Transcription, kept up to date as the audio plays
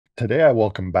Today, I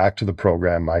welcome back to the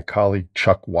program my colleague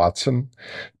Chuck Watson.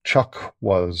 Chuck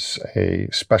was a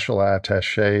special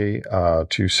attache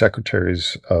to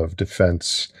Secretaries of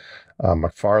Defense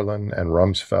McFarlane and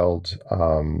Rumsfeld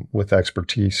with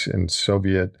expertise in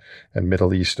Soviet and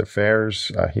Middle East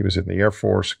affairs. He was in the Air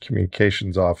Force,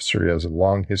 communications officer. He has a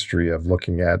long history of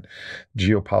looking at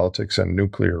geopolitics and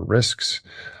nuclear risks,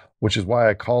 which is why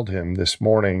I called him this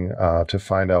morning to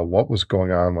find out what was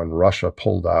going on when Russia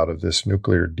pulled out of this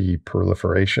nuclear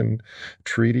deproliferation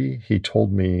treaty. He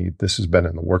told me this has been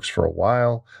in the works for a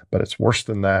while, but it's worse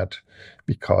than that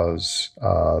because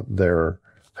there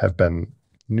have been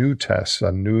new tests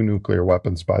on new nuclear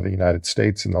weapons by the United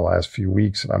States in the last few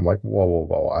weeks. And I'm like, whoa, whoa,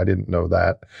 whoa, I didn't know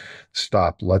that.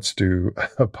 Stop. Let's do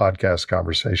a podcast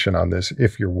conversation on this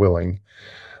if you're willing.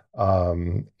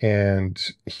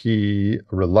 And he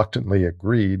reluctantly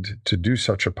agreed to do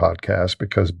such a podcast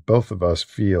because both of us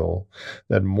feel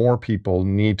that more people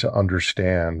need to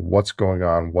understand what's going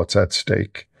on, what's at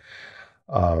stake.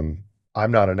 I'm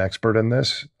not an expert in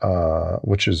this,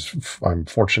 which is, I'm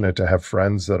fortunate to have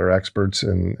friends that are experts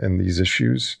in these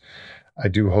issues. I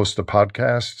do host a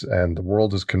podcast, and the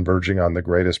world is converging on the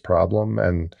greatest problem,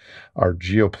 and our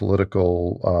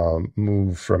geopolitical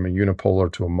move from a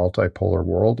unipolar to a multipolar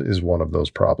world is one of those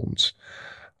problems.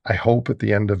 I hope at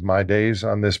the end of my days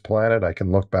on this planet, I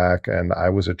can look back and I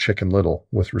was a Chicken Little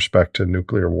with respect to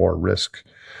nuclear war risk,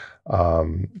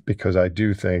 because I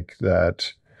do think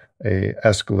that a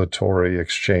escalatory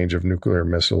exchange of nuclear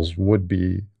missiles would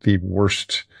be the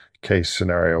worst case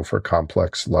scenario for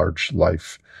complex, large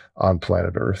life on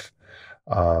planet Earth.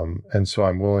 And so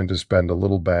I'm willing to spend a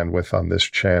little bandwidth on this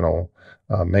channel,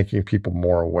 making people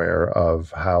more aware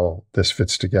of how this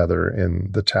fits together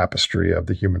in the tapestry of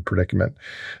the human predicament.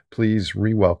 Please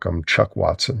re-welcome Chuck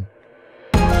Watson.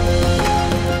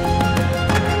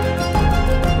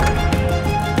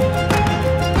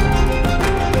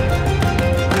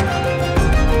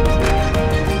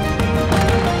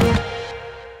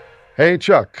 Hey,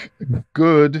 Chuck,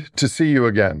 good to see you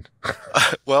again.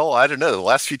 Well, I don't know. The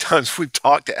last few times we've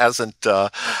talked hasn't,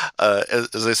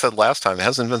 as I said last time, it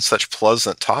hasn't been such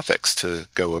pleasant topics to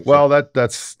go over. Well,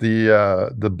 that's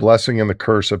the blessing and the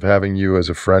curse of having you as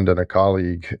a friend and a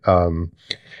colleague.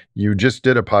 You just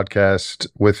did a podcast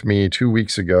with me 2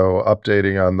 weeks ago,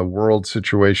 updating on the world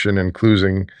situation,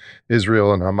 including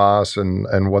Israel and Hamas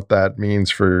and what that means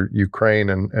for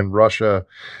Ukraine and Russia.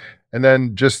 And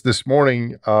then just this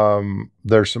morning,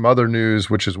 there's some other news,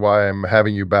 which is why I'm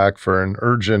having you back for an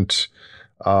urgent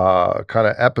kind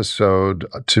of episode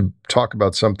to talk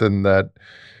about something that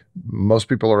most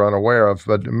people are unaware of.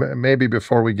 But maybe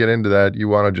before we get into that, you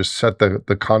want to just set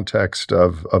the context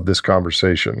of this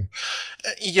conversation.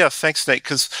 Yeah, thanks, Nate.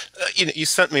 Because you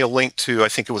sent me a link to, I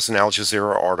think it was an Al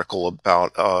Jazeera article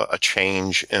about a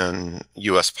change in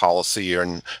U.S. policy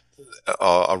and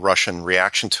a Russian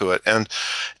reaction to it. And,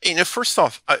 first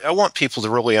off, I want people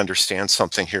to really understand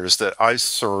something here is that I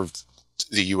served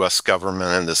the U.S.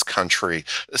 government in this country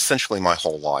essentially my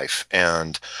whole life.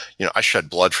 And, I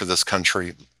shed blood for this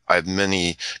country. I have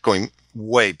many going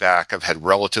way back. I've had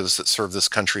relatives that served this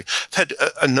country. I've had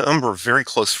a number of very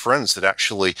close friends that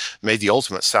actually made the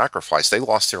ultimate sacrifice. They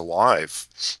lost their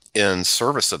life in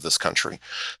service of this country.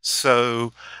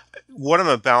 So what I'm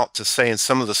about to say and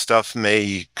some of the stuff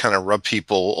may kind of rub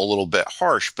people a little bit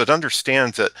harsh, but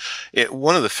understand that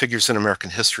one of the figures in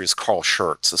American history is Carl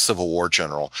Schurz, a Civil War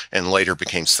general, and later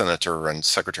became Senator and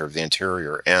Secretary of the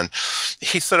Interior. And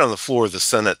he said on the floor of the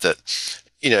Senate that,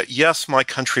 yes, my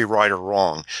country right or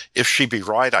wrong. If she be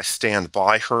right, I stand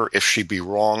by her. If she be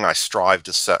wrong, I strive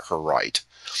to set her right.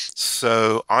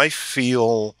 So I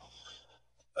feel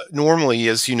normally,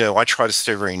 as you know, I try to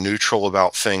stay very neutral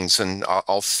about things, and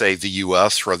I'll say the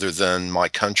U.S. rather than my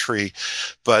country.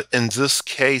 But in this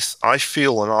case, I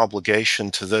feel an obligation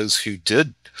to those who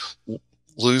did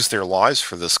lose their lives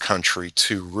for this country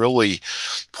to really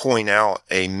point out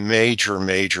a major,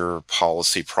 major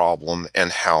policy problem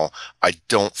and how I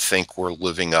don't think we're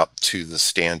living up to the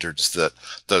standards that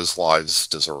those lives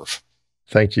deserve.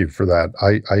 Thank you for that.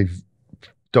 I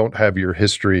don't have your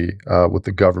history with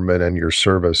the government and your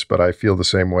service, but I feel the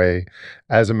same way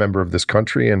as a member of this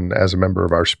country and as a member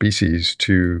of our species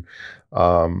to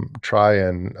try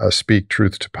and speak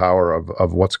truth to power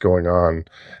of what's going on.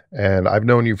 And I've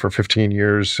known you for 15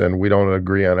 years, and we don't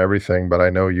agree on everything, but I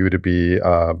know you to be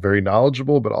very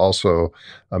knowledgeable, but also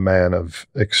a man of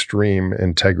extreme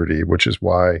integrity, which is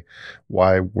why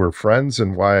we're friends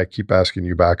and why I keep asking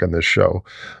you back on this show.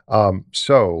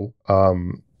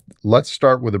 let's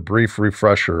start with a brief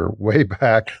refresher. Way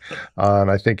back on,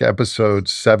 I think, episode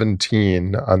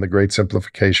 17 on the Great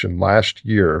Simplification last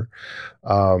year,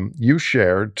 you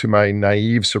shared, to my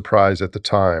naive surprise at the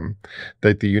time,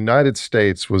 that the United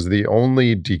States was the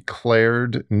only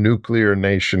declared nuclear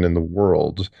nation in the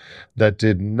world that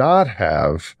did not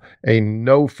have a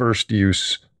no first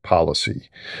use policy.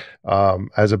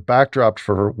 As a backdrop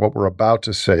for what we're about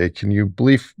to say, can you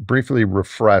briefly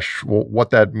refresh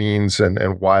what that means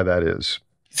and why that is?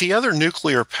 The other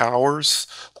nuclear powers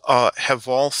have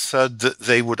all said that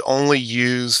they would only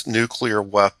use nuclear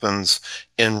weapons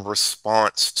in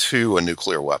response to a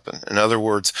nuclear weapon. In other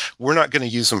words, we're not going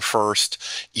to use them first,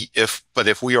 but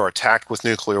if we are attacked with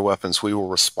nuclear weapons, we will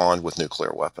respond with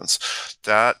nuclear weapons.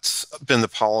 That's been the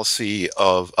policy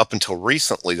of, up until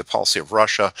recently, the policy of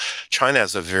Russia. China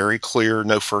has a very clear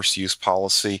no first use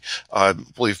policy. I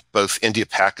believe both India,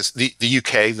 Pakistan, the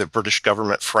UK, the British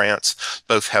government, France,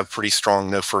 both have pretty strong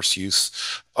no first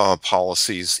use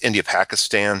policies. India,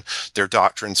 Pakistan, their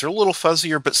doctrines are a little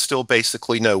fuzzier, but still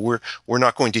basically, no, we're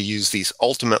not going to use these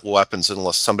ultimate weapons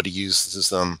unless somebody uses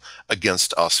them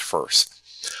against us first.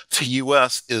 The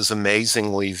U.S. is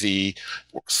amazingly the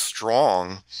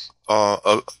strong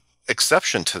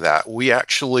exception to that. We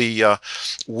actually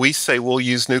we say we'll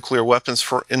use nuclear weapons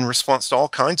in response to all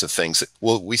kinds of things.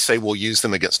 We say we'll use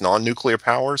them against non-nuclear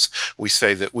powers. We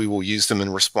say that we will use them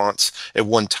in response. At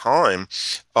one time,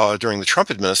 during the Trump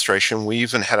administration, we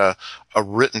even had a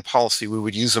written policy. We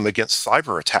would use them against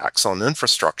cyber attacks on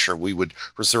infrastructure. We would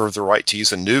reserve the right to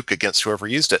use a nuke against whoever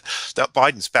used it. That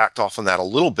Biden's backed off on that a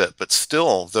little bit, but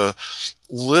still the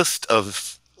list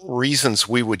of reasons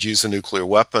we would use a nuclear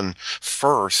weapon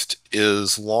first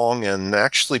is long and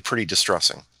actually pretty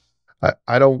distressing.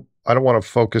 I don't want to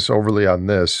focus overly on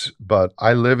this, but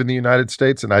I live in the United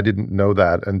States and I didn't know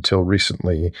that until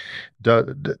recently.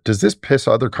 Does this piss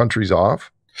other countries off?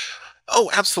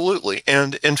 Oh, absolutely.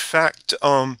 And in fact,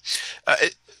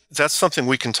 that's something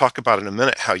we can talk about in a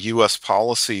minute, how U.S.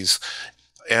 policies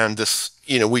and this,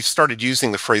 we've started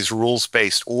using the phrase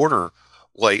rules-based order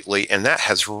lately, and that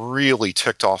has really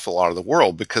ticked off a lot of the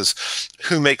world, because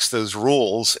who makes those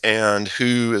rules and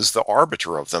who is the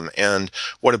arbiter of them? And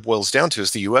what it boils down to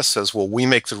is the U.S. says, well, we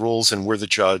make the rules and we're the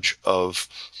judge of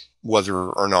whether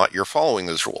or not you're following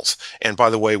those rules. And by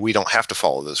the way, we don't have to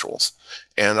follow those rules.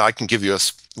 And I can give you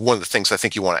one of the things I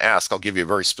think you want to ask. I'll give you a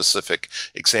very specific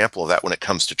example of that when it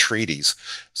comes to treaties.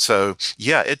 So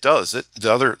yeah, it does.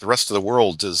 The rest of the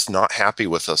world is not happy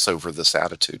with us over this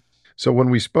attitude. So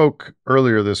when we spoke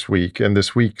earlier this week, and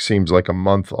this week seems like a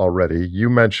month already,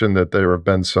 you mentioned that there have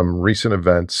been some recent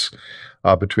events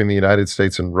between the United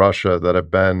States and Russia that have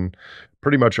been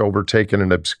pretty much overtaken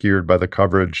and obscured by the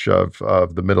coverage of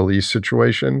the Middle East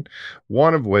situation,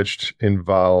 one of which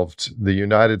involved the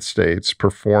United States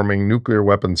performing nuclear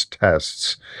weapons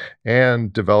tests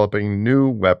and developing new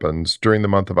weapons during the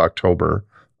month of October.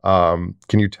 Can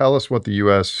you tell us what the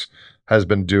U.S. has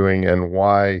been doing and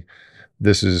why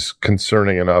this is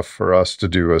concerning enough for us to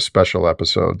do a special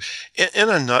episode? In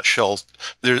a nutshell,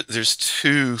 there's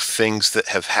two things that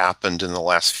have happened in the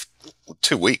last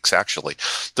 2 weeks, actually.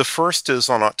 The first is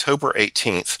on October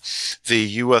 18th, the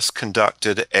U.S.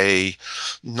 conducted a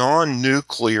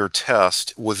non-nuclear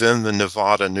test within the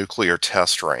Nevada nuclear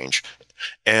test range,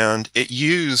 and it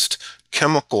used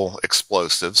chemical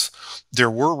explosives. There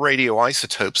were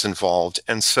radioisotopes involved,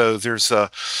 and so there's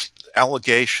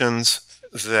allegations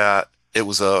that it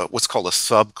was what's called a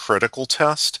subcritical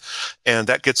test, and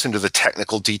that gets into the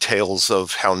technical details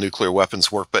of how nuclear weapons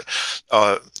work. But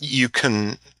you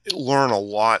can learn a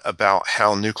lot about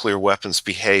how nuclear weapons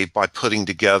behave by putting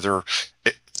together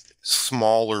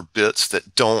smaller bits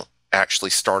that don't actually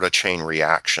start a chain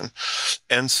reaction.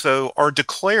 And so our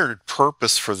declared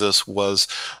purpose for this was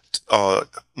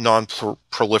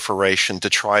non-proliferation, to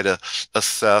try to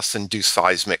assess and do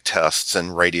seismic tests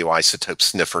and radioisotope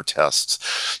sniffer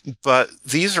tests. But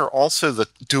these are also the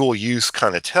dual-use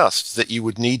kind of tests that you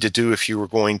would need to do if you were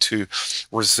going to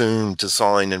resume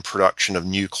design and production of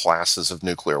new classes of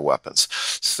nuclear weapons.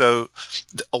 So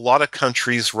a lot of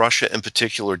countries, Russia in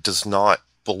particular, does not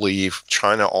believe.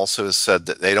 China also has said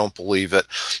that they don't believe it.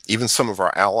 Even some of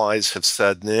our allies have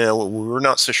said, no, we're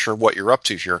not so sure what you're up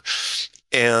to here.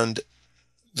 And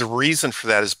the reason for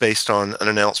that is based on an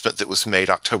announcement that was made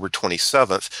October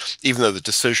 27th, even though the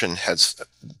decision has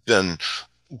been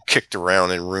kicked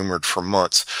around and rumored for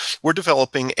months. We're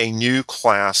developing a new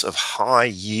class of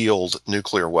high-yield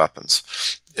nuclear weapons.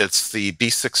 It's the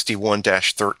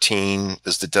B-61-13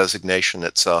 is the designation.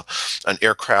 It's an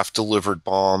aircraft-delivered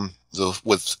bomb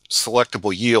with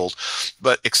selectable yield,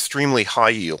 but extremely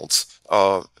high yields.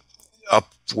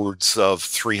 upwards of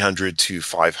 300 to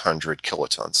 500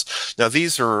 kilotons. Now,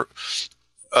 these are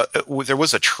there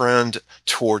was a trend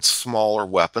towards smaller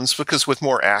weapons because with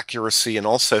more accuracy, and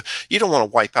also you don't want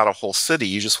to wipe out a whole city,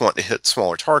 you just want to hit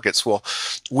smaller targets. Well,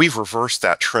 we've reversed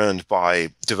that trend by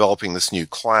developing this new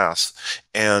class,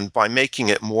 and by making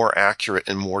it more accurate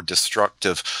and more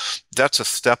destructive. That's a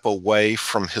step away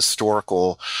from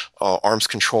historical arms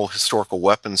control, historical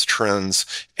weapons trends,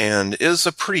 and is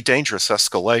a pretty dangerous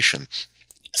escalation.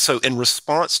 So in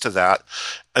response to that,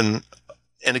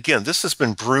 and again, this has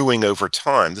been brewing over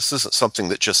time. This isn't something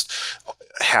that just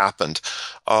happened.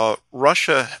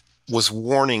 Russia was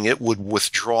warning it would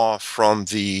withdraw from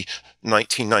the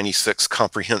 1996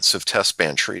 Comprehensive Test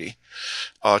Ban Treaty.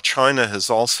 China has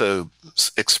also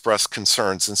expressed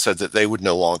concerns and said that they would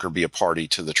no longer be a party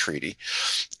to the treaty.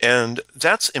 And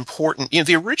that's important. You know,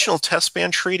 the original test ban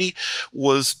treaty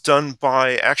was done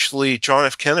by actually John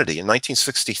F. Kennedy in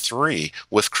 1963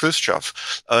 with Khrushchev.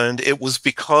 And it was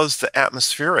because the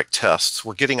atmospheric tests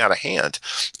were getting out of hand.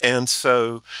 And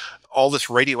so all this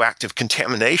radioactive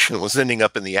contamination was ending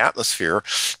up in the atmosphere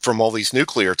from all these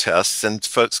nuclear tests, and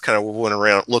folks kind of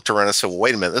looked around and said, well,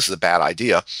 wait a minute, this is a bad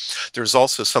idea. There's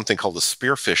also something called the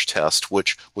spearfish test,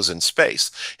 which was in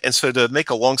space. And so to make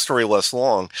a long story less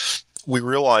long, we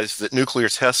realized that nuclear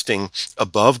testing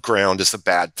above ground is a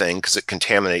bad thing because it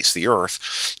contaminates the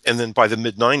earth. And then by the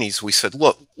mid-90s, we said,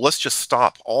 look, let's just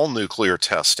stop all nuclear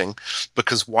testing,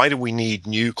 because why do we need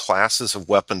new classes of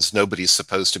weapons nobody's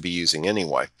supposed to be using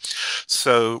anyway?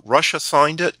 So Russia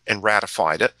signed it and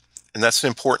ratified it. And that's an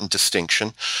important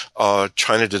distinction.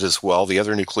 China did as well. The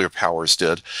other nuclear powers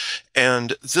did.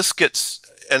 And this gets...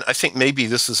 And I think maybe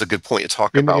this is a good point to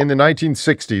talk about. In the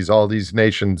 1960s, all these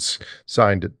nations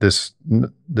signed this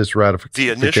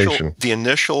ratification. The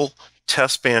initial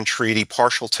test ban treaty,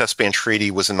 partial test ban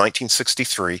treaty, was in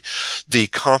 1963. The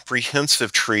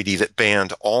comprehensive treaty that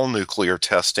banned all nuclear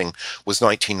testing was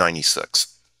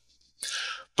 1996.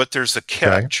 But there's a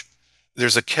catch. Okay.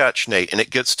 There's a catch, Nate, and it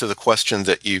gets to the question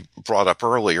that you brought up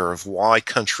earlier of why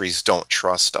countries don't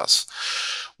trust us.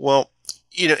 Well,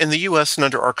 you know, in the U.S. and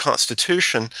under our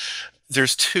Constitution,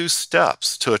 there's two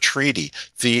steps to a treaty.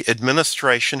 The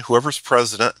administration, whoever's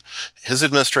president, his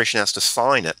administration has to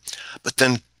sign it, but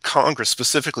then Congress,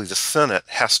 specifically the Senate,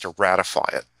 has to ratify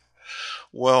it.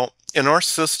 Well, in our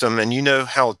system, and you know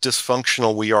how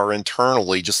dysfunctional we are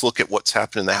internally, just look at what's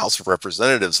happened in the House of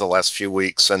Representatives the last few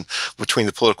weeks and between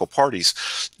the political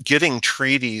parties. Getting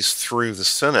treaties through the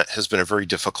Senate has been a very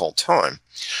difficult time.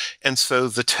 And so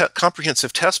the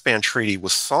Comprehensive Test Ban Treaty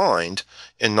was signed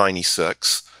in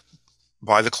 96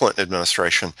 by the Clinton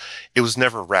administration. It was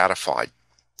never ratified,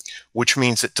 which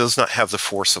means it does not have the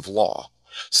force of law.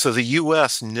 So the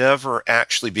U.S. never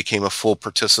actually became a full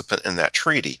participant in that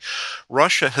treaty.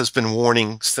 Russia has been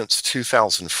warning since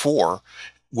 2004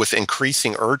 with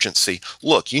increasing urgency,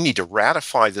 look, you need to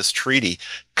ratify this treaty,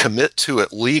 commit to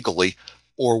it legally,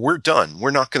 or we're done.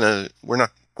 We're not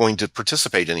going to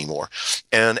participate anymore.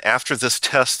 And after this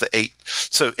test, I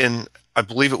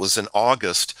believe it was in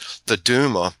August, the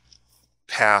Duma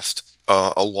passed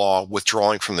a law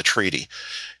withdrawing from the treaty.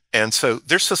 And so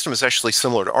their system is actually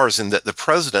similar to ours in that the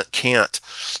president can't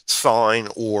sign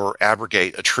or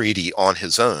abrogate a treaty on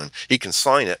his own. He can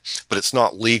sign it, but it's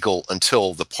not legal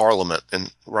until the parliament, in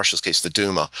Russia's case, the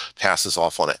Duma, passes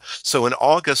off on it. So in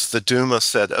August, the Duma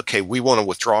said, okay, we want to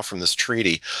withdraw from this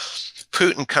treaty.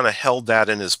 Putin kind of held that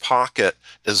in his pocket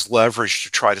as leverage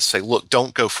to try to say, look,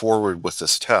 don't go forward with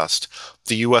this test.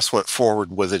 The U.S. went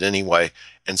forward with it anyway.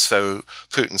 And so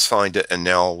Putin signed it, and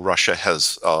now Russia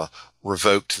has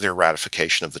revoked their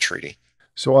ratification of the treaty.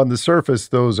 So on the surface,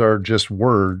 those are just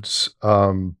words,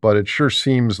 but it sure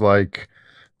seems like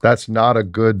that's not a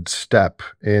good step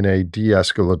in a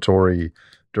de-escalatory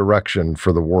direction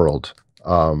for the world.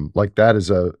 Like that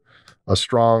is a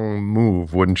strong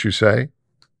move, wouldn't you say?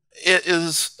 It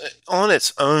is on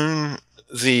its own.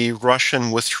 The Russian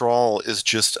withdrawal is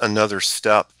just another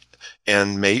step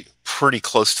and pretty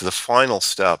close to the final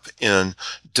step in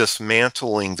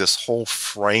dismantling this whole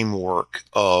framework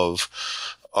of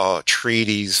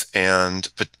treaties and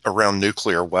around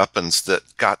nuclear weapons that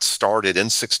got started in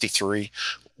 1963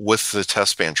 with the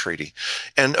Test Ban Treaty.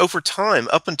 And over time,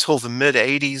 up until the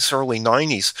mid-'80s, early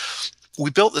 90s, we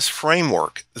built this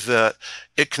framework that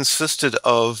it consisted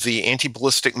of the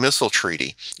anti-ballistic missile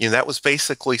treaty. You know, that was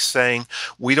basically saying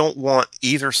we don't want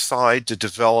either side to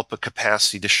develop a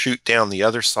capacity to shoot down the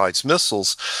other side's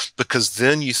missiles, because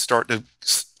then you start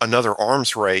another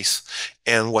arms race,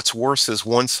 and what's worse is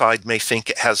one side may think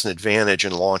it has an advantage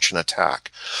and launch an attack.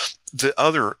 The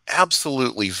other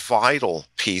absolutely vital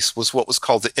piece was what was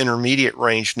called the Intermediate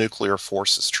Range Nuclear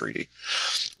Forces Treaty.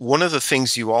 One of the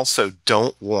things you also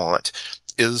don't want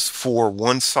is for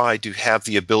one side to have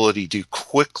the ability to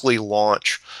quickly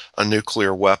launch a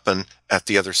nuclear weapon at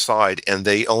the other side, and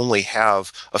they only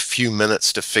have a few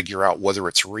minutes to figure out whether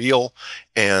it's real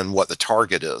and what the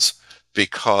target is.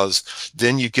 Because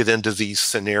then you get into these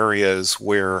scenarios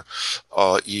where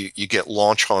you get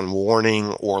launch on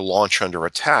warning or launch under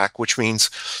attack, which means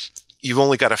you've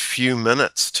only got a few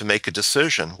minutes to make a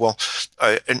decision. Well,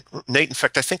 and Nate, in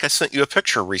fact, I think I sent you a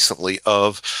picture recently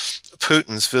of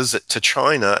Putin's visit to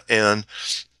China, and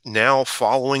now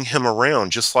following him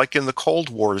around, just like in the Cold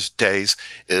War days,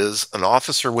 is an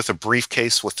officer with a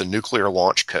briefcase with the nuclear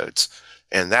launch codes.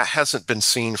 And that hasn't been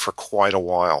seen for quite a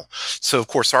while. So, of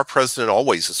course, our president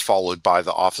always is followed by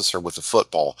the officer with the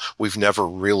football. We've never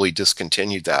really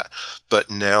discontinued that. But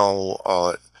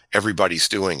now everybody's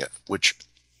doing it, which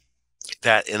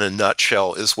that in a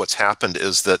nutshell is what's happened,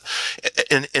 is that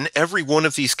in every one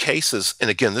of these cases, and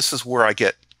again, this is where I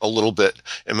get a little bit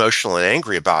emotional and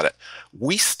angry about it,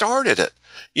 we started it.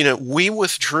 We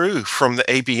withdrew from the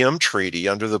ABM treaty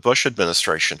under the Bush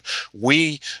administration.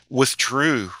 We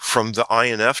withdrew from the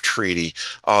INF treaty.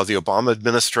 The Obama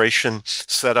administration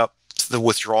set up the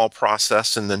withdrawal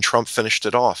process, and then Trump finished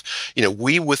it off.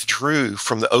 We withdrew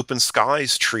from the Open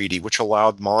Skies Treaty, which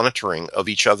allowed monitoring of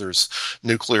each other's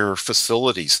nuclear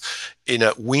facilities.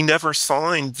 We never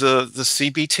signed the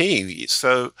CBT.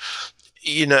 So,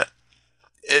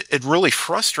 it really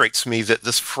frustrates me that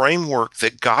this framework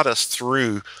that got us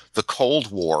through the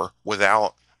Cold War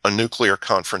without a nuclear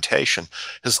confrontation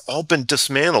has all been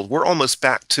dismantled. We're almost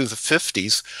back to the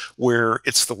 50s, where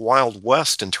it's the Wild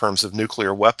West in terms of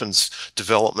nuclear weapons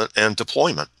development and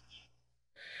deployment.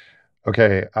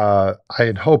 Okay, I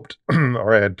had hoped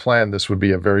or I had planned this would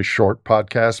be a very short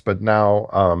podcast, but now,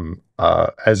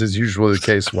 as is usually the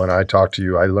case when I talk to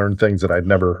you, I learn things that I'd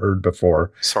never heard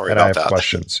before, Sorry and I about have that.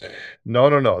 questions.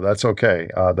 No, that's okay.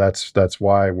 That's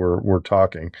why we're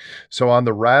talking. So on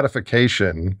the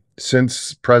ratification,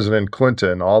 since President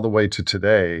Clinton all the way to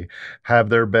today, have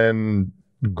there been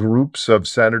groups of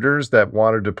senators that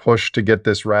wanted to push to get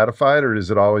this ratified, or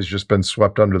has it always just been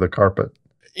swept under the carpet?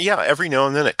 Yeah, every now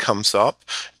and then it comes up.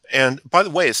 And by the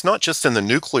way, it's not just in the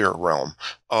nuclear realm.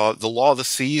 The Law of the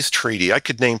Seas Treaty, I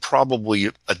could name probably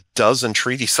a dozen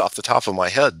treaties off the top of my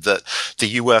head that the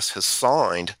U.S. has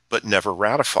signed but never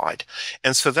ratified.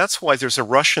 And so that's why there's a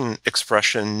Russian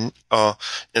expression,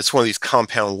 it's one of these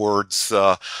compound words,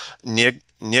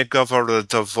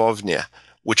 negovorodovovnya,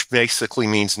 which basically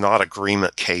means not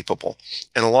agreement capable.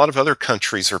 And a lot of other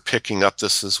countries are picking up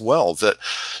this as well, that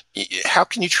how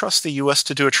can you trust the U.S.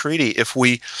 to do a treaty if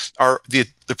the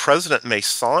president may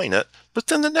sign it, but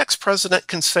then the next president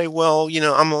can say, well,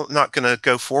 I'm not going to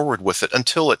go forward with it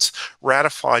until it's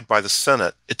ratified by the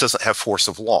Senate. It doesn't have force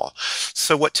of law.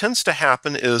 So what tends to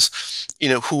happen is,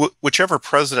 whichever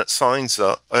president signs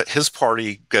his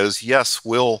party goes, yes,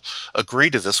 we'll agree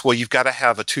to this. Well, you've got to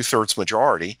have a 2/3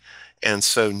 majority. And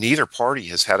so neither party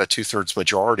has had a 2/3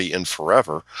 majority in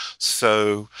forever.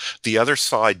 So the other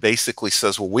side basically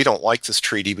says, well, we don't like this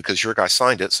treaty because your guy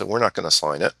signed it, so we're not going to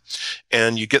sign it.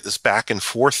 And you get this back and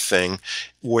forth thing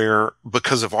where,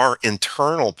 because of our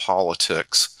internal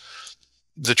politics,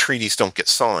 the treaties don't get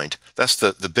signed. That's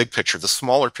the big picture. The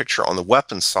smaller picture on the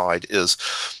weapons side is,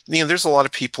 there's a lot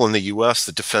of people in the U.S.,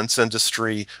 the defense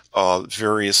industry,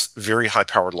 various very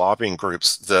high-powered lobbying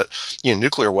groups that,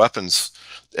 nuclear weapons,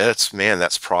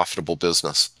 that's profitable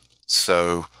business.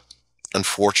 So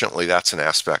unfortunately, that's an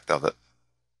aspect of it.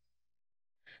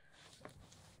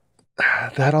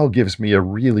 That all gives me a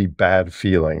really bad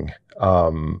feeling.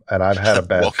 And I've had a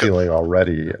bad feeling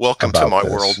already Welcome to about my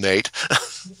this. world, Nate.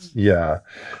 Yeah.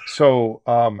 So,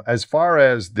 as far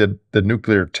as the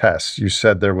nuclear tests, you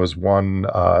said there was one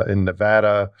in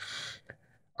Nevada.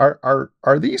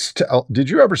 Are these? Did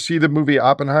you ever see the movie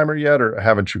Oppenheimer yet, or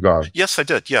haven't you gone? Yes, I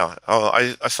did. Yeah,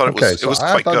 I thought Okay, it was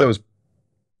I quite thought good.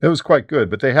 it was quite good,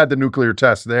 but they had the nuclear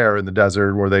test there in the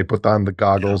desert where they put on the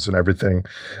goggles and everything.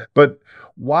 But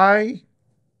why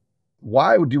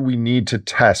do we need to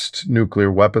test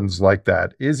nuclear weapons like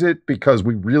that? Is it because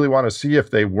we really want to see if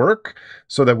they work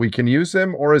so that we can use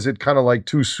them? Or is it kind of like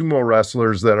two sumo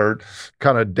wrestlers that are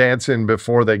kind of dancing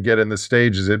before they get in the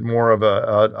stage? Is it more of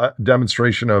a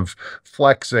demonstration of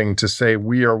flexing to say,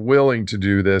 we are willing to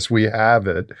do this, we have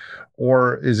it?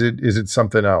 Or is it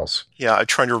something else? Yeah, I'm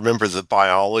trying to remember the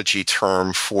biology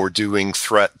term for doing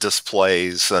threat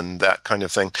displays and that kind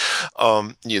of thing.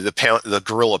 The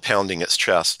gorilla pounding its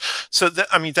chest. So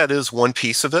that is one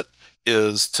piece of it,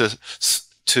 is to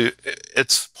to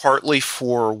it's partly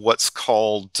for what's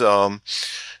called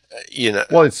you know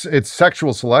Well, it's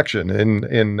sexual selection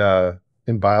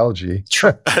in biology.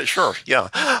 sure, sure, yeah.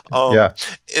 Yeah.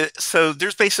 So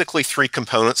there's basically three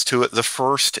components to it. The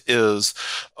first is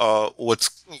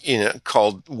what's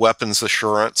called weapons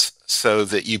assurance, so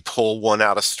that you pull one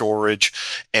out of storage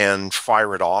and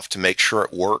fire it off to make sure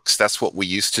it works. That's what we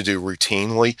used to do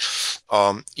routinely.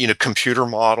 Computer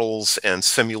models and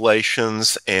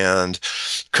simulations and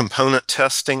component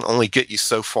testing only get you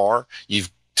so far.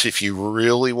 If you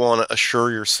really want to assure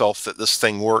yourself that this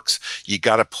thing works, you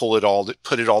got to put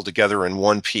it all together in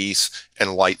one piece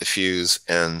and light the fuse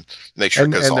and make sure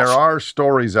it goes And there off. are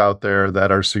stories out there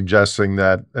that are suggesting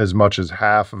that as much as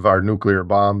half of our nuclear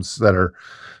bombs that are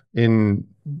in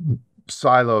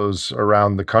silos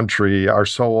around the country are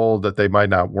so old that they might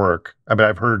not work. I mean,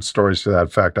 I've heard stories to that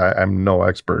effect. I'm no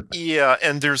expert. Yeah,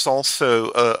 and there's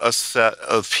also a set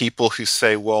of people who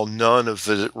say, well, none of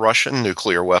the Russian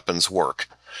nuclear weapons work.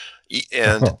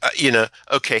 And,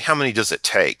 okay, how many does it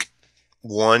take?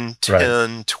 One, Right.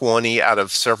 10, 20 out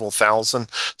of several thousand.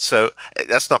 So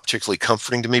that's not particularly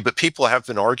comforting to me, but people have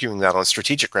been arguing that on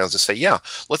strategic grounds to say, yeah,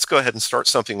 let's go ahead and start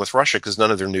something with Russia because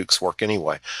none of their nukes work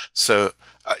anyway. So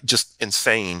just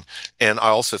insane. And I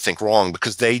also think wrong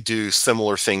because they do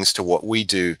similar things to what we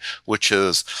do, which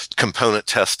is component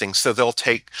testing. So they'll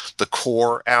take the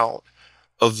core out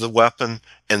of the weapon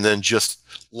and then just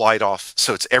light off.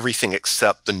 So it's everything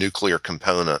except the nuclear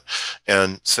component.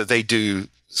 And so they do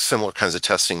similar kinds of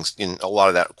testing. A lot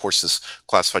of that, of course, is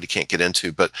classified, you can't get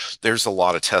into, but there's a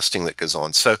lot of testing that goes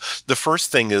on. So the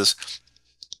first thing is,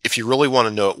 if you really want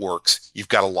to know it works, you've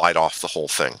got to light off the whole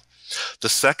thing. The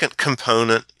second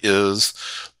component is,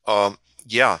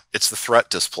 it's the threat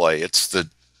display. It's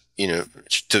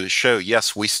to show,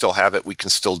 yes, we still have it, we can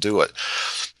still do it.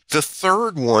 The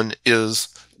third one is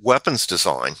weapons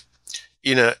design.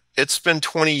 It's been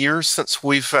 20 years since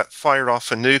we've fired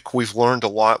off a nuke. We've learned a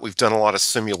lot. We've done a lot of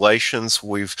simulations.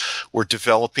 We're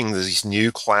developing these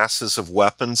new classes of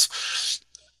weapons.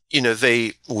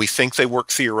 We think they work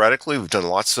theoretically. We've done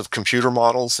lots of computer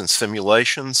models and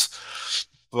simulations.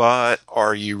 But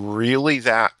are you really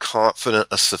that confident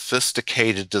a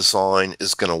sophisticated design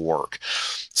is going to work?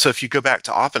 So if you go back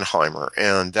to Oppenheimer,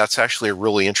 and that's actually a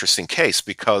really interesting case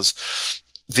because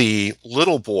the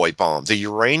little boy bomb, the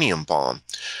uranium bomb,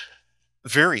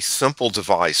 very simple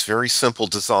device, very simple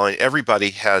design. They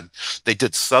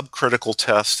did subcritical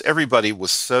tests. Everybody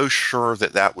was so sure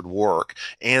that that would work.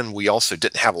 And we also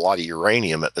didn't have a lot of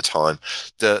uranium at the time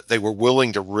that they were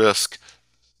willing to risk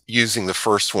using the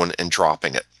first one and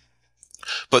dropping it.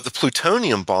 But the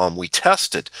plutonium bomb we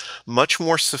tested, much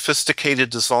more sophisticated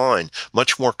design,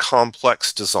 much more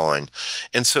complex design.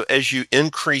 And so as you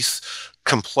increase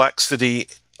complexity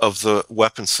of the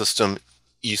weapon system,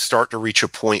 you start to reach a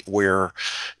point where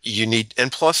you need,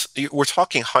 and plus we're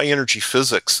talking high energy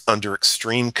physics under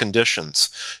extreme conditions.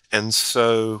 And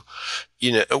so,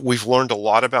 we've learned a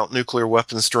lot about nuclear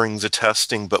weapons during the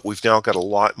testing, but we've now got a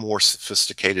lot more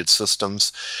sophisticated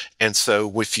systems. And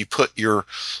so if you put your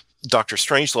Dr.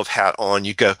 Strangelove hat on,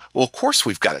 you go, well, of course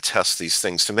we've got to test these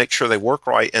things to make sure they work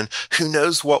right. And who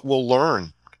knows what we'll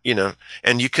learn,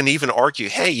 and you can even argue,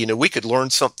 hey, we could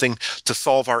learn something to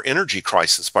solve our energy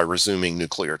crisis by resuming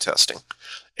nuclear testing.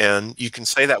 And you can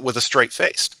say that with a straight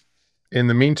face. In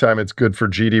the meantime, it's good for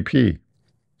GDP.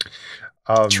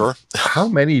 Sure. How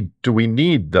many do we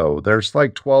need, though? There's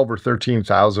like 12 or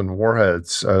 13,000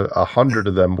 warheads. 100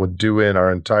 of them would do in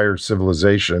our entire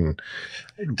civilization.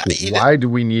 Why do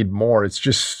we need more? It's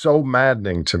just so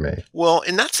maddening to me. Well,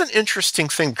 and that's an interesting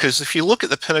thing because if you look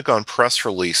at the Pentagon press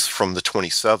release from the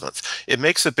 27th, it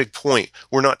makes a big point.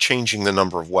 We're not changing the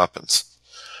number of weapons.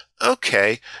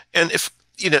 Okay. And if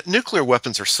nuclear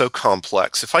weapons are so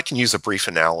complex, if I can use a brief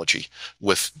analogy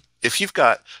if you've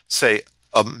got, say,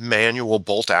 a manual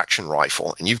bolt action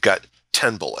rifle and you've got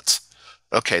 10 bullets,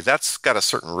 okay, that's got a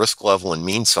certain risk level and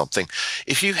means something.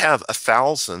 If you have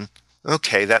 1,000,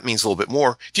 okay, that means a little bit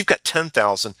more. If you've got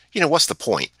 10,000, what's the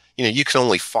point? You can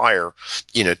only fire,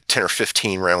 10 or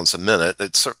 15 rounds a minute.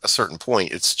 At a certain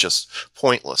point, it's just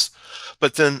pointless.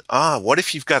 But then, what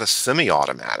if you've got a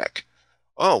semi-automatic?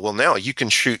 Oh, well, now you can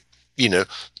shoot,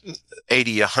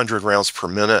 80, 100 rounds per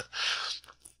minute.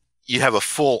 You have a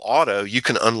full auto, you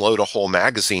can unload a whole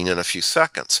magazine in a few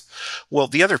seconds. Well,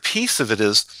 the other piece of it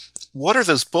is, what are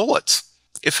those bullets?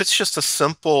 If it's just a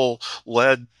simple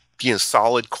lead,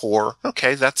 solid core,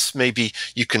 okay, that's maybe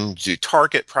you can do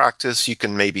target practice, you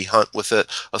can maybe hunt with it.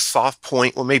 A soft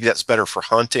point, well, maybe that's better for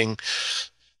hunting.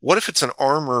 What if it's an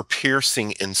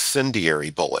armor-piercing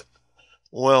incendiary bullet?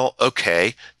 Well,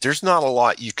 okay, there's not a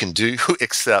lot you can do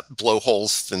except blow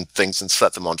holes in things and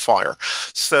set them on fire.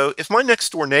 So if my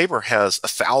next door neighbor has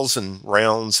 1,000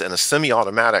 rounds and a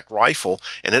semi-automatic rifle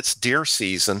and it's deer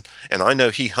season and I know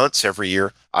he hunts every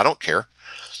year, I don't care.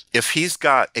 If he's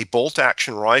got a bolt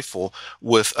action rifle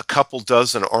with a couple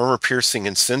dozen armor piercing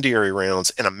incendiary rounds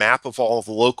and a map of all of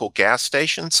the local gas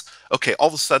stations, okay, all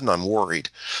of a sudden I'm worried.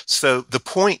 So the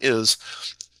point is,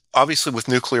 obviously with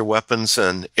nuclear weapons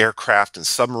and aircraft and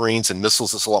submarines and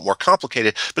missiles, it's a lot more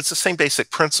complicated, but it's the same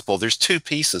basic principle. There's two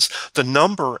pieces. The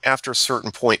number after a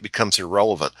certain point becomes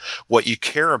irrelevant. What you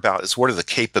care about is what are the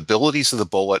capabilities of the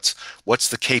bullets, what's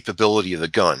the capability of the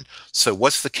gun. So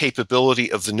what's the capability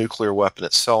of the nuclear weapon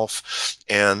itself,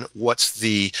 and what's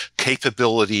the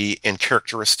capability and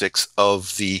characteristics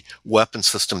of the weapon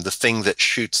system, the thing that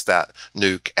shoots that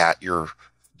nuke at your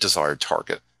desired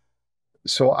target.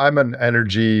 So I'm an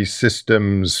energy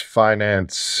systems,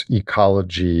 finance,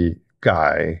 ecology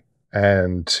guy,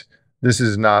 and this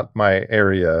is not my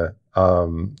area,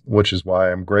 which is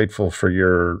why I'm grateful for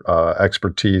your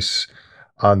expertise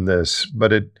on this.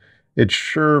 But it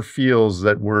sure feels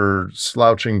that we're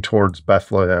slouching towards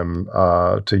Bethlehem,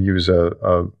 to use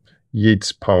a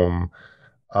Yeats poem.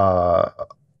 Uh,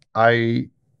 I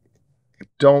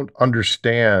don't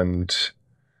understand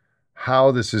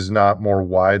how this is not more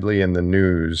widely in the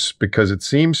news, because it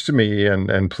seems to me,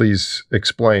 and please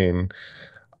explain,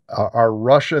 are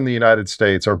Russia and the United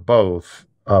States are both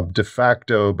de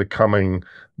facto becoming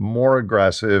more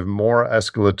aggressive, more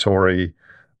escalatory,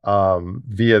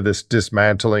 via this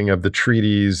dismantling of the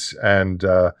treaties and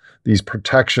these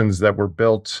protections that were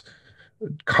built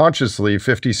consciously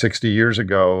 50, 60 years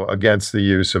ago against the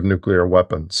use of nuclear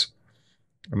weapons.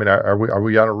 I mean, are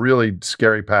we on a really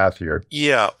scary path here?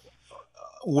 Yeah,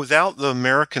 without the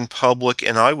American public,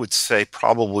 and I would say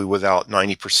probably without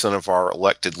 90% of our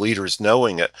elected leaders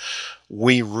knowing it,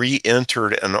 we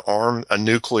re-entered a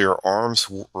nuclear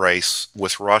arms race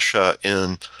with Russia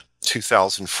in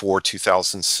 2004,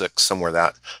 2006, somewhere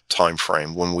that time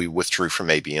frame when we withdrew from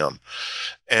ABM.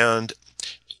 And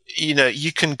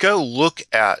you can go look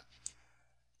at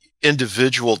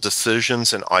individual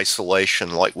decisions in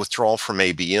isolation, like withdrawal from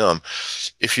ABM.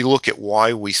 If you look at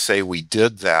why we say we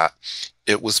did that,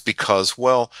 it was because,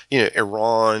 well,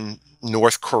 Iran,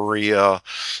 North Korea,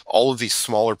 all of these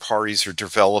smaller parties are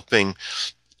developing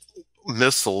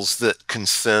missiles that can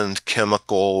send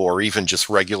chemical or even just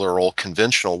regular old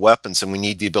conventional weapons, and we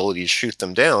need the ability to shoot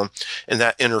them down. And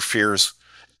that interferes.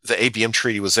 The ABM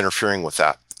treaty was interfering with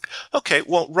that. Okay,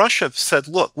 well, Russia said,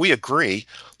 look, we agree.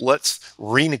 Let's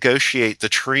renegotiate the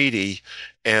treaty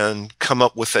and come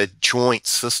up with a joint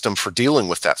system for dealing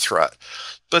with that threat.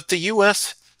 But the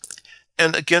U.S.,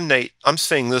 and again, Nate, I'm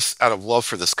saying this out of love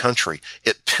for this country.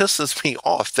 It pisses me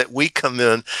off that we come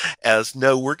in as,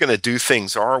 no, we're going to do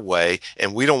things our way,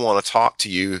 and we don't want to talk to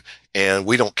you, and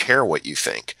we don't care what you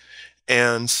think.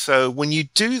 And so when you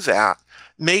do that,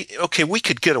 okay, we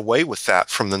could get away with that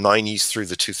from the 90s through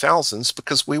the 2000s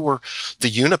because we were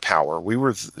the unipower. We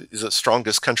were the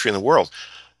strongest country in the world.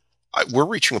 We're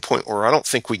reaching a point where I don't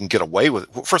think we can get away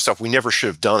with it. First off, we never should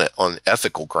have done it on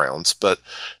ethical grounds, but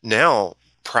now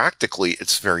practically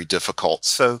it's very difficult.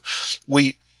 So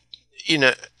we,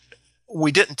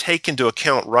 we didn't take into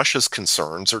account Russia's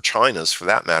concerns, or China's for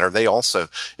that matter. They also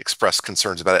expressed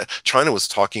concerns about it. China was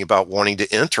talking about wanting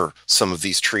to enter some of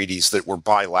these treaties that were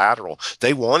bilateral.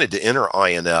 They wanted to enter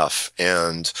INF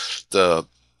and the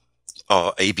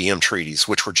ABM treaties,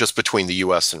 which were just between the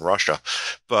U.S. and Russia.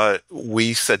 But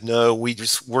we said, no,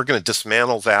 we're going to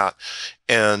dismantle that.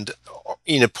 And,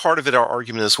 part of it, our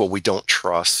argument is, well, we don't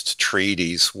trust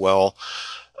treaties. Well,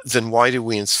 then why do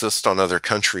we insist on other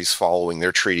countries following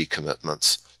their treaty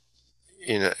commitments?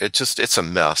 It's a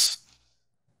mess.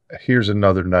 Here's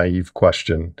another naive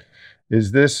question.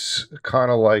 Is this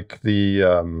kind of like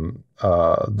the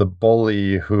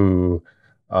bully who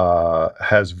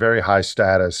has very high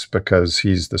status because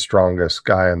he's the strongest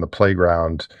guy on the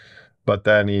playground, but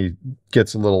then he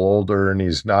gets a little older and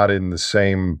he's not in the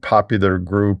same popular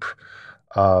group,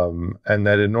 and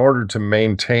that in order to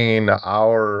maintain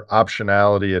our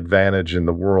optionality advantage in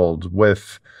the world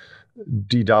with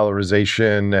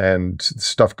de-dollarization and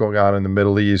stuff going on in the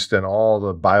Middle East and all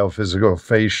the biophysical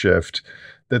phase shift,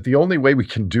 that the only way we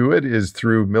can do it is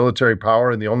through military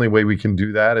power, and the only way we can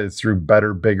do that is through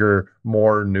better, bigger,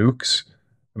 more nukes?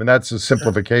 I mean, that's a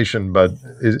simplification, but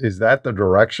is that the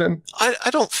direction? I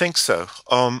don't think so.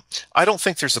 I don't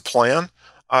think there's a plan.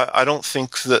 I don't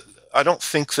think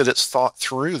that it's thought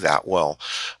through that well.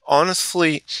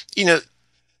 Honestly,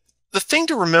 the thing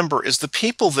to remember is the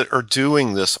people that are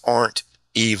doing this aren't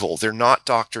evil. They're not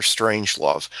Dr.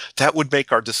 Strangelove. That would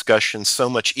make our discussion so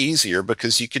much easier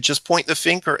because you could just point the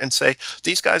finger and say,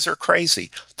 these guys are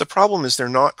crazy. The problem is they're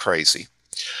not crazy.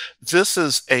 This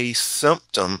is a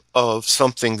symptom of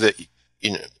something that,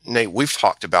 Nate, we've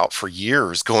talked about for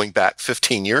years, going back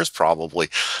 15 years probably,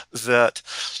 that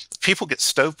people get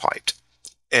stovepiped.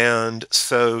 And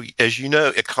so, as you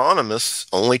know, economists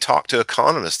only talk to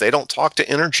economists. They don't talk to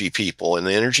energy people, and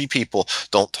the energy people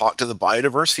don't talk to the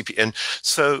biodiversity people. And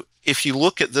so, if you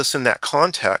look at this in that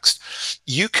context,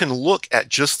 you can look at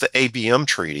just the ABM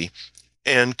treaty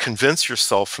and convince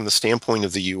yourself from the standpoint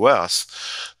of the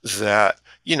U.S. that,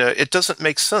 it doesn't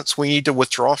make sense. We need to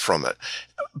withdraw from it.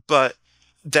 But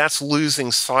that's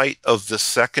losing sight of the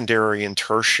secondary and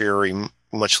tertiary,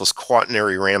 much less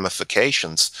quaternary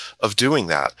ramifications of doing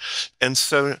that. And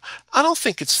so I don't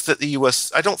think it's that the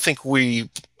U.S., I don't think we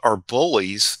are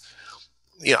bullies.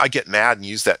 I get mad and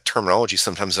use that terminology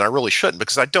sometimes, and I really shouldn't,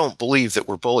 because I don't believe that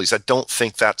we're bullies. I don't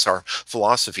think that's our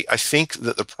philosophy. I think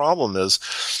that the problem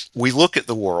is we look at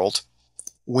the world,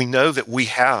 we know that we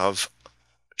have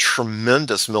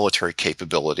tremendous military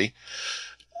capability,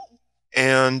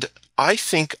 and I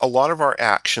think a lot of our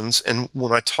actions, and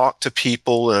when I talk to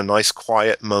people in a nice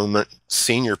quiet moment,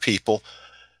 senior people,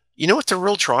 you know what the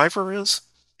real driver is?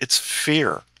 It's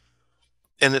fear.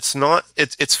 And it's not,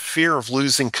 it's fear of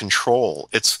losing control.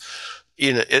 It's,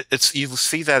 you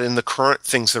see that in the current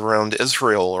things around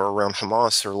Israel or around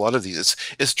Hamas or a lot of these.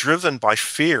 It's driven by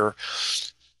fear.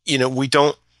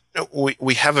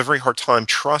 We have a very hard time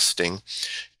trusting.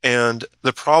 And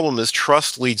the problem is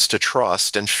trust leads to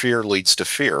trust and fear leads to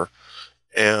fear.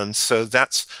 And so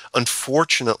that's,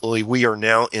 unfortunately, we are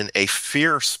now in a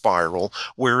fear spiral,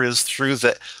 whereas through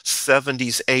the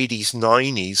 70s, 80s,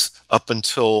 90s, up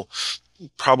until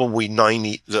probably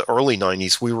the early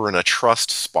 90s, we were in a trust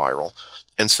spiral.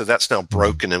 And so that's now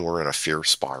broken and we're in a fear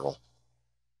spiral.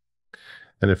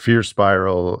 And a fear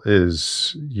spiral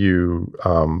is you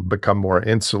become more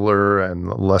insular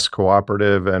and less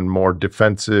cooperative and more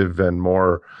defensive and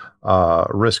more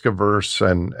risk averse.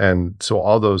 And so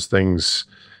all those things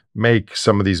make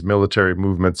some of these military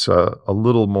movements a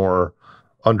little more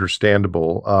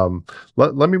understandable.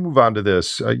 Let me move on to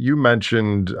this. You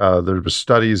mentioned there were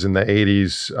studies in the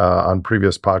 80s on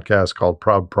previous podcasts called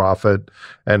Proud Prophet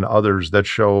and others that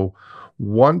show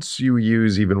once you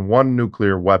use even one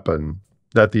nuclear weapon,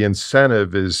 that the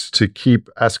incentive is to keep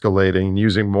escalating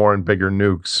using more and bigger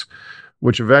nukes,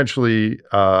 which eventually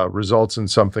results in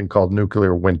something called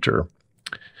nuclear winter.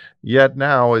 Yet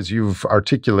now, as you've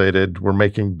articulated, we're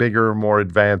making bigger, more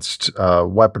advanced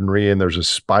weaponry, and there's a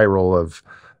spiral of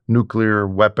nuclear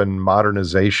weapon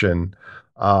modernization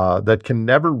that can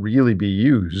never really be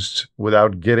used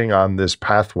without getting on this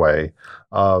pathway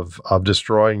of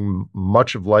destroying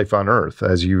much of life on Earth,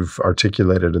 as you've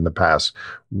articulated in the past.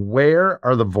 Where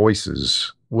are the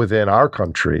voices within our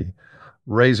country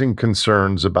raising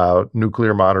concerns about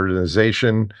nuclear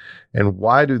modernization, and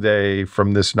why do they,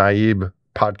 from this naive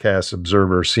podcast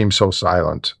observer, seem so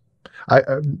silent? I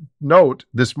note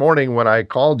this morning when I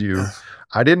called you,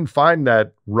 I didn't find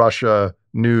that Russia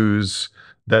news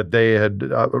that they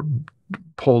had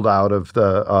pulled out of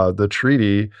the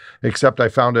treaty, except I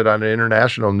found it on an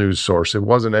international news source. It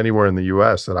wasn't anywhere in the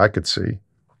U.S. that I could see.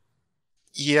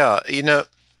 Yeah,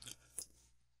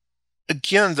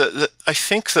 again, I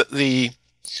think that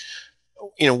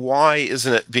why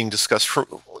isn't it being discussed?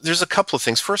 There's a couple of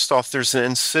things. First off, there's an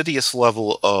insidious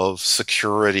level of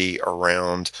security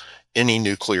around any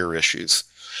nuclear issues.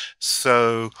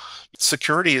 So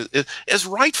security is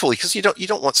rightfully, because you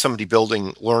don't want somebody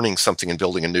learning something and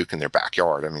building a nuke in their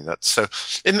backyard. I mean,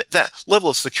 that level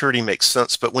of security makes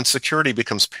sense. But when security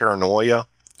becomes paranoia,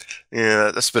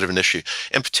 yeah, that's a bit of an issue.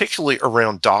 And particularly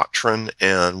around doctrine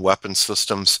and weapon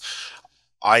systems,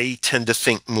 I tend to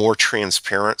think more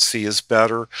transparency is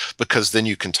better, because then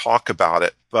you can talk about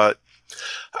it. But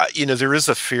there is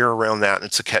a fear around that, and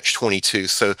it's a catch-22.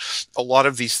 So a lot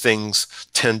of these things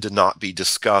tend to not be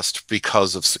discussed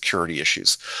because of security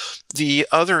issues. The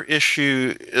other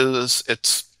issue is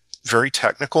it's very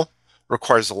technical,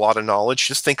 requires a lot of knowledge.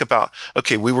 Just think about,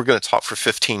 okay, we were going to talk for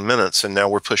 15 minutes and now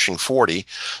we're pushing 40.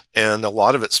 And a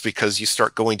lot of it's because you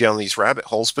start going down these rabbit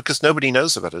holes because nobody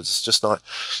knows about it. It's just not,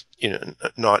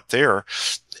 not there.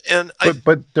 And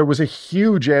but there was a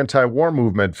huge anti-war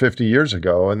movement 50 years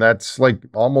ago, and that's like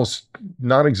almost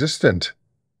non-existent.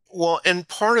 Well, and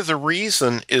part of the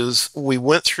reason is we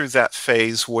went through that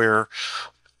phase where,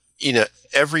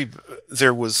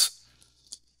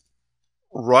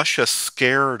 Russia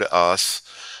scared us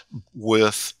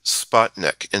with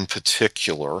Sputnik in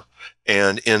particular,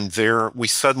 And in there, we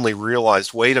suddenly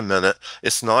realized, wait a minute,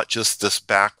 it's not just this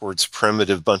backwards,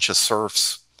 primitive bunch of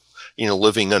serfs,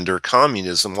 living under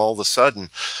communism. All of a sudden,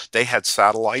 they had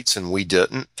satellites and we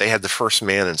didn't. They had the first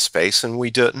man in space and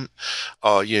we didn't.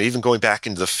 Even going back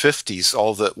into the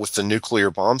 50s, with the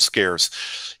nuclear bomb scares,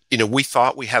 we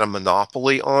thought we had a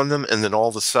monopoly on them, and then all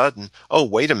of a sudden, oh,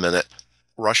 wait a minute.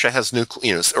 Russia has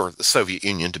nuclear, or the Soviet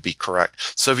Union to be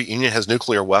correct. Soviet Union has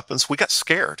nuclear weapons. We got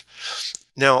scared.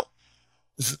 Now,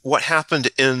 what happened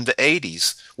in the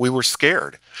 80s? We were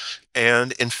scared.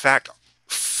 And in fact,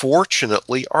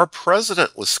 fortunately, our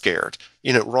president was scared.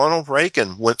 Ronald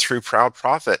Reagan went through Proud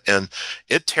Prophet and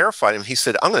it terrified him. He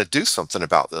said, I'm going to do something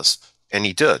about this. And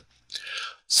he did.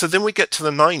 So then we get to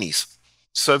the 90s.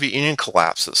 Soviet Union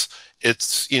collapses.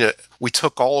 We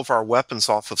took all of our weapons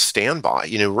off of standby.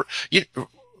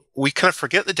 We kind of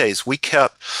forget the days. We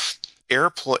kept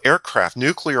aircraft,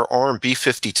 nuclear-armed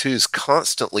B-52s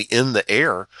constantly in the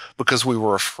air because we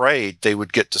were afraid they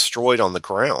would get destroyed on the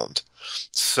ground.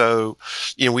 So,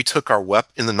 we took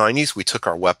in the 90s, we took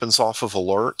our weapons off of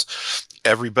alert.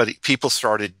 People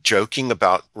started joking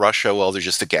about Russia. Well, they're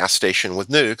just a gas station with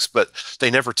nukes, but they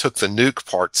never took the nuke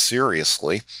part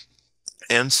seriously.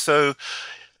 And so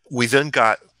we then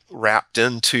got wrapped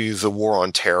into the war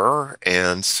on terror.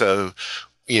 And so,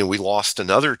 we lost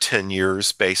another 10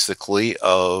 years basically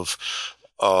of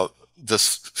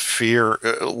this fear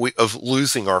of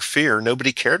losing our fear.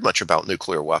 Nobody cared much about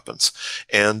nuclear weapons.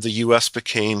 And the U.S.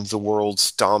 became the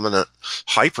world's dominant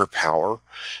hyperpower.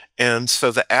 And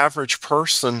so the average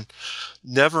person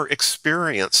never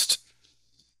experienced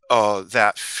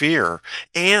that fear.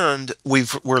 And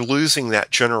we're losing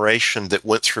that generation that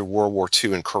went through World War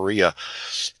II in Korea.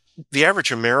 The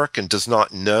average American does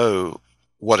not know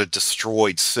what a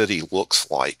destroyed city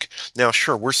looks like. Now,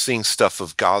 sure, we're seeing stuff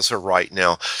of Gaza right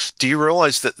now. Do you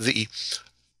realize that the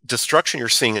destruction you're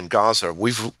seeing in Gaza,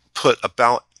 we've put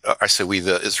about, the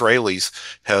Israelis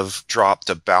have dropped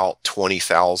about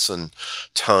 20,000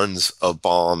 tons of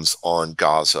bombs on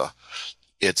Gaza.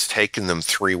 It's taken them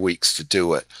 3 weeks to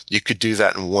do it. You could do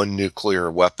that in one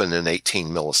nuclear weapon in 18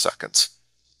 milliseconds.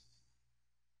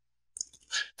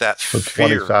 That so fear.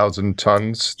 20,000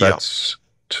 tons, that's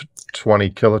 20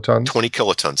 kilotons? 20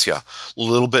 kilotons, yeah. A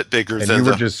little bit bigger and than you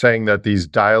were just saying that these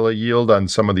dial yield on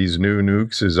some of these new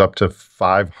nukes is up to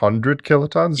 500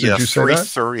 kilotons? Did you say that?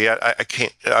 330.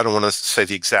 I don't want to say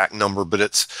the exact number, but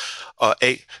it's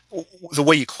the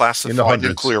way you classify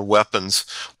nuclear weapons,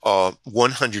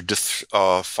 100 to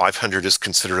 500 is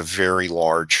considered a very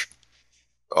large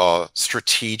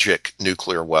strategic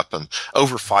nuclear weapon.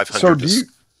 Over 500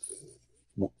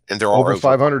 and there are over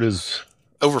 500 is...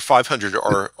 Over 500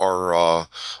 are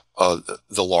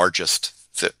the largest,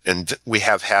 and we've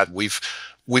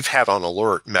had on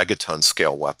alert megaton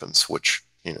scale weapons, which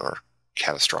are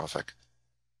catastrophic.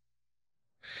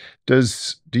 Do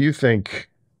you think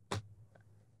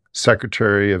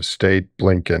Secretary of State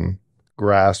Blinken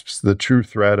grasps the true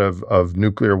threat of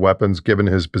nuclear weapons, given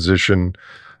his position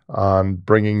on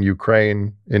bringing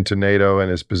Ukraine into NATO and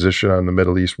his position on the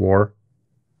Middle East war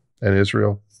and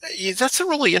Israel? That's a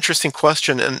really interesting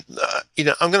question. And,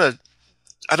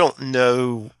 I don't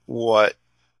know what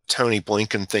Tony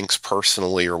Blinken thinks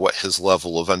personally or what his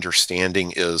level of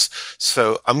understanding is.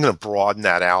 So I'm going to broaden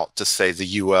that out to say the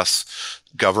U.S.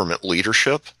 government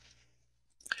leadership.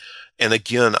 And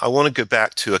again, I want to go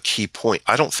back to a key point.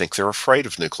 I don't think they're afraid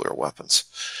of nuclear weapons.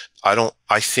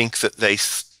 I think that they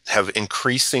have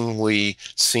increasingly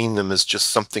seen them as just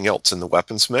something else in the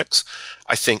weapons mix.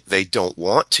 I think they don't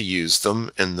want to use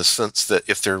them in the sense that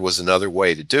if there was another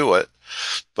way to do it.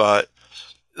 But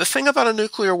the thing about a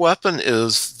nuclear weapon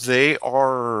is they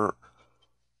are,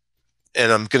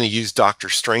 and I'm going to use Dr.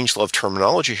 Strangelove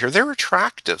terminology here, they're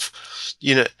attractive.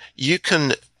 You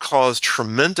can cause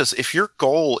tremendous, if your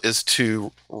goal is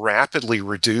to rapidly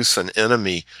reduce an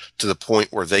enemy to the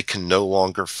point where they can no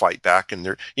longer fight back,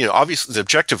 and obviously the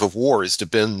objective of war is to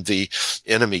bend the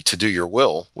enemy to do your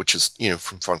will, which is,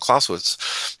 from von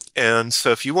Clausewitz. And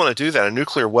so if you want to do that, a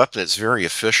nuclear weapon is very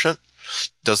efficient,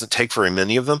 doesn't take very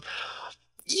many of them.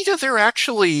 They're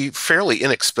actually fairly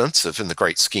inexpensive in the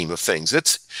great scheme of things.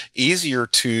 It's easier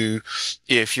to,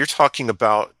 if you're talking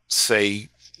about, say,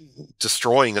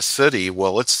 destroying a city,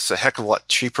 well, it's a heck of a lot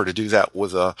cheaper to do that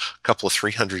with a couple of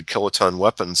 300 kiloton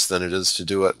weapons than it is to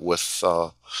do it with,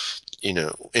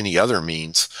 any other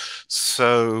means.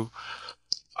 So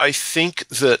I think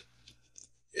that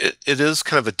it is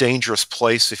kind of a dangerous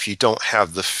place if you don't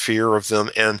have the fear of them.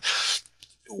 And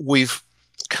we've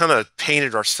kind of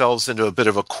painted ourselves into a bit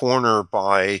of a corner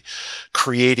by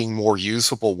creating more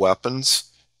usable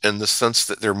weapons in the sense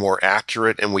that they're more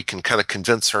accurate, and we can kind of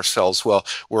convince ourselves, well,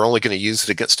 we're only going to use it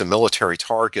against a military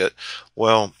target.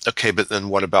 Well, okay, but then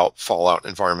what about fallout,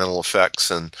 environmental effects?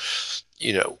 And,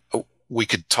 we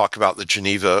could talk about the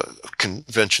Geneva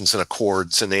Conventions and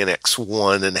Accords and Annex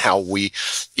 1 and how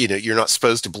you're not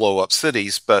supposed to blow up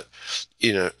cities, but,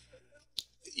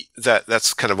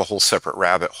 that's kind of a whole separate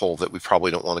rabbit hole that we probably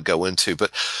don't want to go into.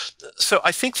 But so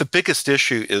I think the biggest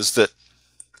issue is that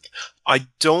I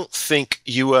don't think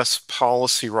U.S.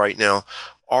 policy right now,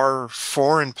 our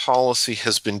foreign policy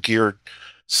has been geared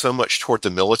so much toward the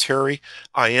military.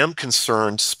 I am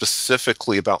concerned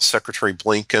specifically about Secretary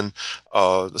Blinken,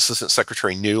 Assistant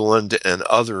Secretary Newland, and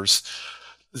others.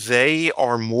 They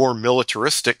are more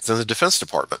militaristic than the Defense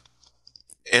Department.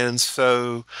 And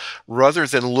so rather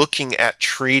than looking at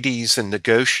treaties and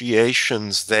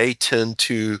negotiations, they tend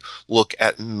to look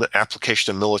at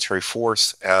application of military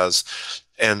force as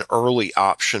an early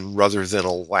option rather than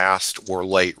a last or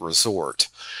late resort.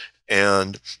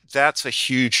 And that's a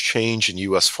huge change in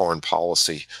U.S. foreign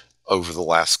policy over the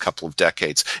last couple of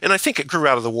decades. And I think it grew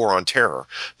out of the War on Terror,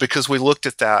 because we looked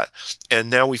at that, and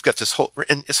now we've got this whole,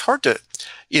 and it's hard to,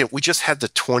 we just had the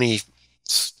 23rd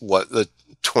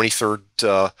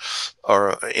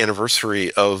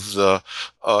anniversary of the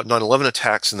 9/11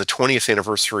 attacks and the 20th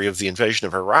anniversary of the invasion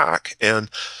of Iraq. And,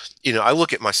 I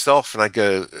look at myself and I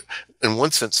go, in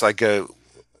one sense, I go,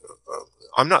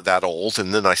 I'm not that old.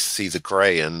 And then I see the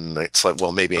gray and it's like,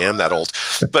 well, maybe I am that old.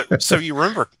 But so you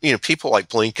remember, people like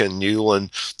Blinken,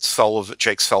 Newland,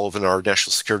 Jake Sullivan, our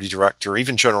national security director,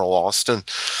 even General Austin,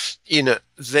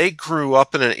 they grew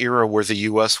up in an era where the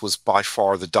U.S. was by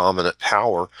far the dominant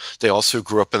power. They also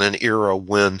grew up in an era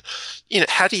when,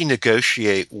 how do you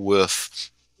negotiate with,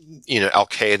 Al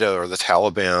Qaeda or the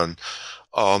Taliban?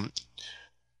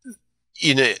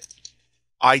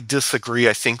 I disagree.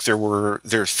 I think there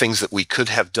are things that we could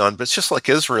have done, but it's just like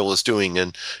Israel is doing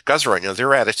in Gaza right now.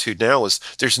 Their attitude now is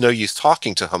there's no use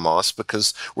talking to Hamas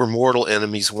because we're mortal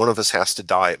enemies. One of us has to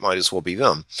die. It might as well be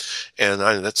them. And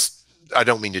I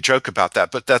don't mean to joke about that,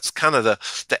 but that's kind of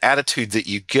the attitude that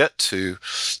you get to.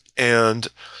 And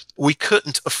we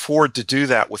couldn't afford to do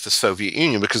that with the Soviet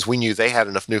Union because we knew they had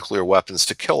enough nuclear weapons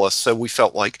to kill us. So we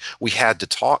felt like we had to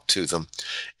talk to them.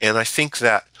 And I think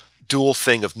that dual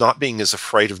thing of not being as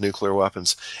afraid of nuclear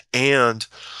weapons and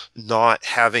not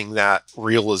having that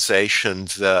realization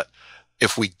that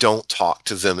if we don't talk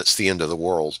to them, it's the end of the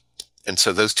world. And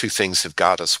so those two things have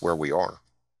got us where we are.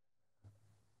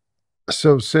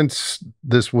 So since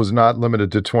this was not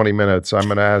limited to 20 minutes, I'm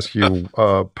going to ask you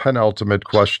a penultimate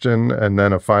question and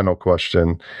then a final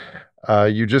question.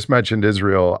 You just mentioned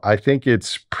Israel. I think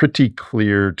it's pretty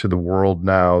clear to the world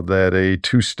now that a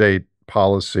two-state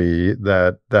policy,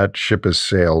 that ship has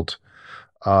sailed,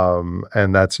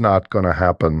 and that's not going to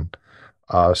happen,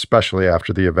 especially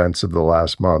after the events of the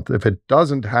last month. If it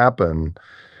doesn't happen,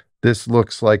 this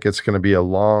looks like it's going to be a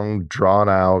long,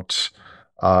 drawn-out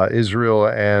Israel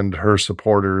and her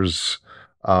supporters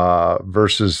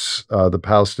versus the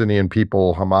Palestinian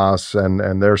people, Hamas,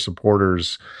 and their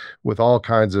supporters, with all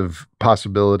kinds of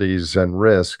possibilities and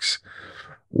risks.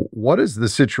 What is the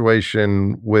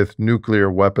situation with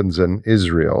nuclear weapons in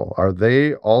Israel? Are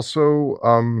they also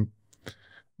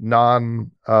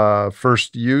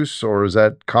non-first use, or is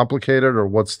that complicated, or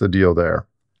what's the deal there?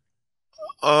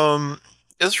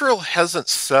 Israel hasn't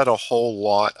said a whole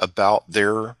lot about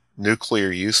their nuclear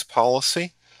use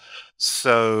policy.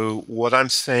 So what I'm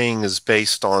saying is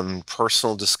based on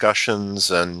personal discussions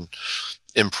and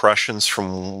impressions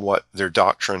from what their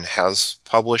doctrine has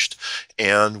published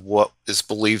and what is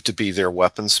believed to be their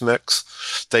weapons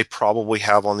mix. They probably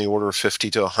have on the order of 50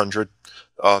 to 100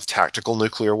 tactical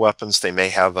nuclear weapons. They may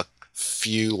have a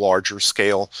few larger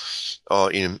scale,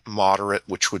 moderate,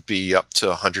 which would be up to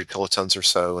 100 kilotons or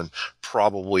so, and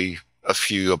probably a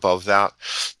few above that.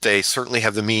 They certainly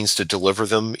have the means to deliver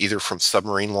them either from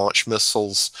submarine launch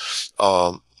missiles,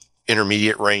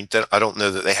 intermediate range. I don't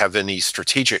know that they have any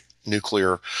strategic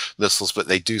nuclear missiles, but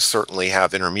they do certainly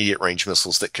have intermediate range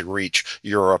missiles that could reach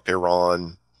Europe,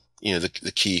 Iran,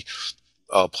 the key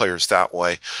players that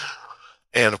way.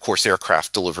 And of course,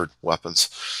 aircraft delivered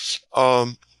weapons.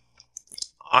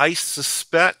 I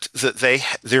suspect that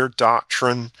their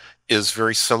doctrine is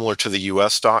very similar to the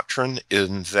U.S. doctrine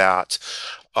in that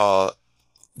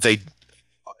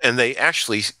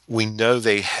we know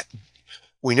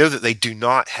that they do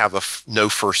not have a no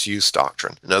first use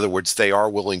doctrine. In other words, they are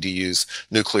willing to use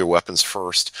nuclear weapons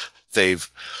first. They've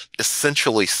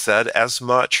essentially said as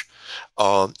much.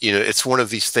 It's one of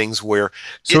these things where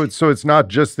So it's not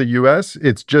just the U.S.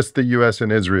 It's just the U.S.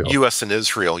 and Israel. U.S. and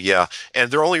Israel, yeah.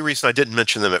 And the only reason I didn't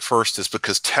mention them at first is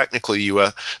because technically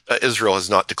Israel has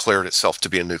not declared itself to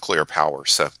be a nuclear power.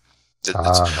 So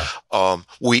it's Ah,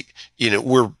 we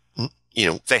we're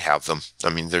they have them. I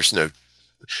mean, there's no.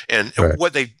 And right.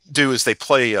 what they do is they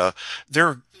play.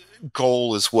 Their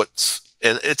goal is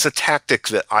and it's a tactic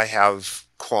that I have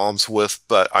qualms with,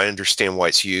 but I understand why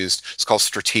it's used. It's called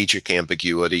strategic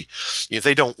ambiguity.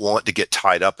 They don't want to get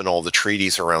tied up in all the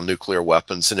treaties around nuclear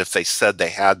weapons, and if they said they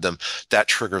had them, that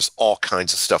triggers all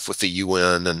kinds of stuff with the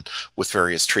UN and with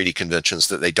various treaty conventions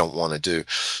that they don't want to do.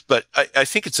 But I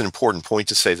think it's an important point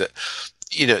to say that,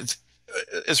 you know,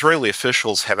 Israeli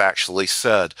officials have actually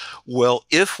said, well,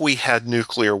 if we had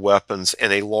nuclear weapons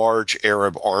and a large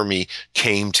Arab army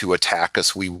came to attack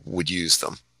us, we would use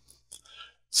them.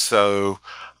 So,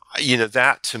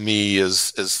 that to me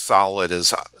is as solid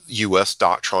as U.S.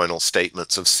 doctrinal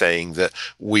statements of saying that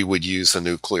we would use a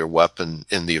nuclear weapon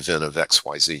in the event of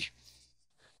XYZ.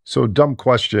 So, dumb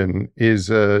question, is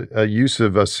a use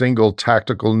of a single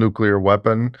tactical nuclear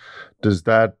weapon, does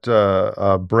that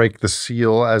break the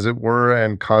seal, as it were,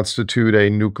 and constitute a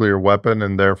nuclear weapon?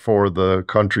 And therefore, the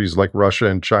countries like Russia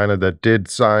and China that did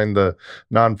sign the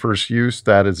non-first use,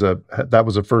 that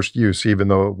was a first use, even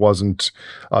though it wasn't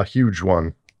a huge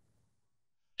one.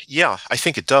 Yeah, I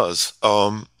think it does.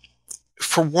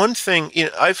 For one thing,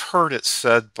 I've heard it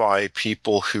said by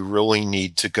people who really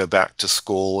need to go back to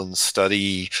school and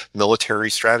study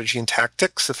military strategy and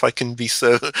tactics, if I can be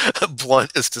so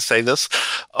blunt as to say this.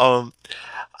 Um,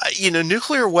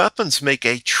 Nuclear weapons make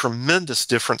a tremendous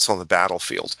difference on the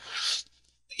battlefield.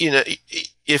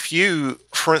 If you,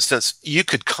 for instance, you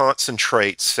could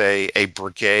concentrate, say, a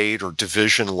brigade or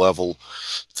division level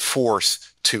force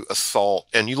to assault.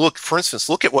 And you for instance,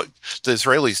 look at what the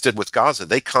Israelis did with Gaza.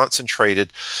 They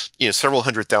concentrated, several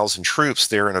 100,000 troops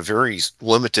there in a very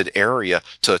limited area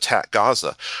to attack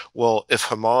Gaza. Well, if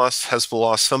Hamas,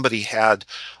 Hezbollah, somebody had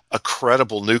a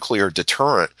credible nuclear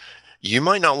deterrent, you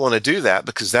might not want to do that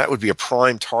because that would be a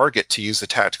prime target to use a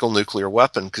tactical nuclear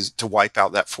weapon to wipe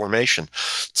out that formation.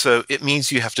 So it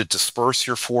means you have to disperse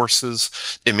your forces.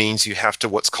 It means you have to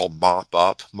what's called mop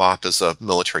up. Mop is a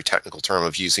military technical term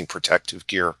of using protective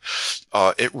gear.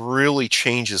 It really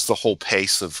changes the whole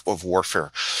pace of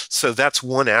warfare. So that's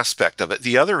one aspect of it.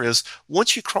 The other is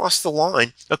once you cross the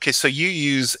line, okay, so you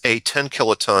use a 10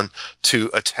 kiloton to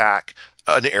attack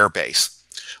an air base.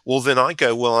 Well, then I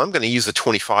go, well, I'm going to use a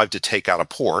 25 to take out a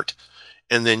port.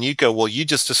 And then you go, well, you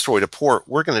just destroyed a port.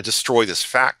 We're going to destroy this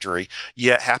factory.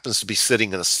 Yeah, it happens to be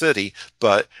sitting in a city,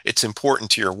 but it's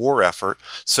important to your war effort.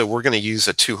 So we're going to use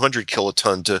a 200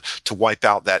 kiloton to wipe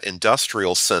out that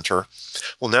industrial center.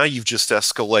 Well, now you've just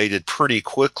escalated pretty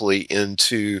quickly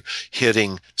into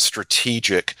hitting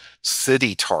strategic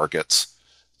city targets.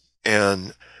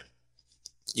 And,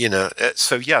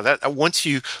 so yeah, that once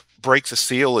you break the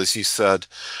seal, as you said,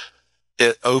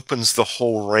 it opens the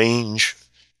whole range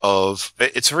of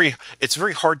it's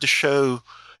very hard to show.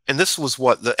 And this was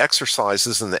what the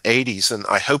exercises in the 80s, and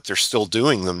I hope they're still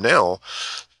doing them now.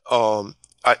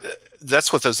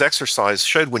 That's what those exercises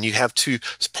showed. When you have two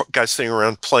guys sitting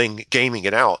around gaming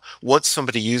it out, once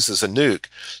somebody uses a nuke,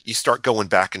 you start going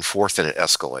back and forth and it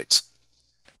escalates.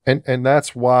 And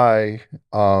that's why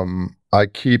I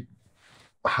keep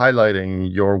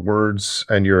highlighting your words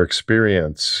and your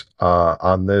experience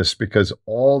on this, because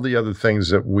all the other things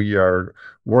that we are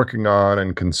working on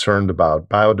and concerned about,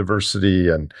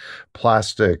 biodiversity and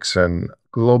plastics and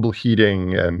global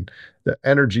heating and the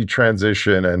energy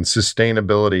transition and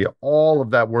sustainability, all of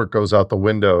that work goes out the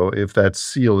window if that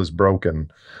seal is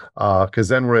broken, because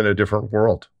then we're in a different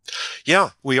world. Yeah,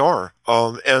 we are.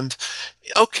 And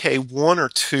okay, one or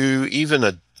two, even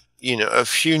a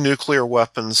few nuclear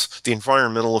weapons, the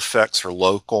environmental effects are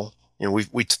local.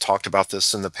 We talked about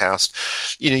this in the past.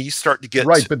 You start to get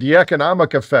right, but the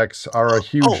economic effects are a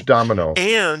huge domino.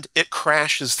 And it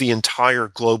crashes the entire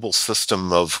global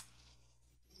system of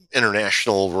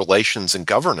international relations and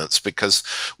governance, because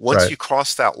once you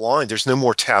cross that line, there's no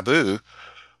more taboo.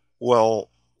 Well,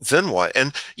 then what?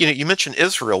 And you mentioned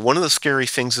Israel. One of the scary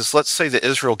things is, let's say that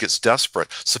Israel gets desperate.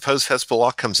 Suppose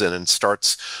Hezbollah comes in and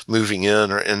starts moving in,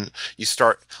 and they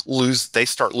start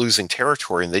losing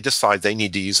territory, and they decide they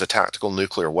need to use a tactical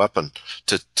nuclear weapon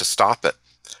to stop it.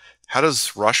 How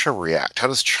does Russia react? How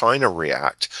does China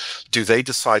react? Do they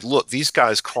decide, look, these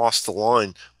guys crossed the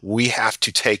line, we have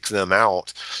to take them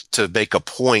out to make a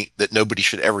point that nobody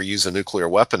should ever use a nuclear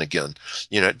weapon again?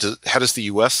 How does the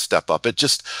U.S. step up?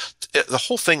 The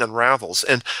whole thing unravels.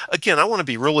 And again, I want to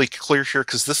be really clear here,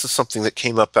 because this is something that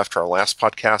came up after our last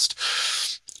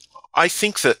podcast. I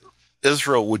think that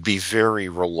Israel would be very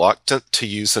reluctant to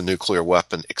use a nuclear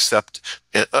weapon, except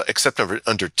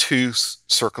under two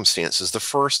circumstances. The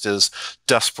first is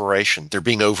desperation; they're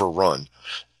being overrun,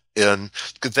 and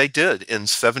they did in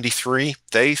 '73.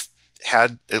 They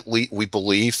had at least, we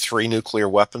believe, three nuclear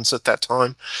weapons at that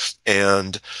time,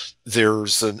 and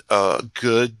there's a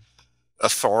good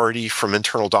authority from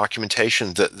internal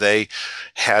documentation that they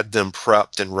had them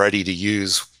prepped and ready to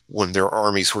use when their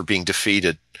armies were being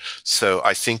defeated. So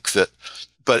I think that,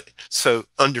 but so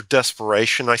under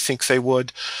desperation, I think they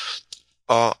would.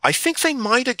 I think they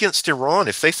might against Iran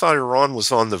if they thought Iran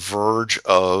was on the verge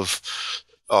of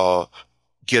uh,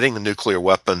 getting a nuclear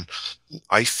weapon.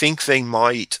 I think they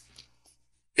might,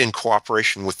 in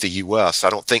cooperation with the U.S. I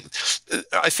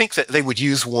think that they would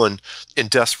use one in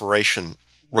desperation,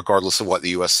 regardless of what the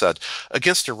U.S. said.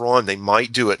 Against Iran, they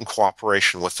might do it in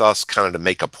cooperation with us, kind of to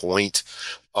make a point,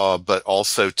 but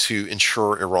also to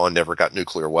ensure Iran never got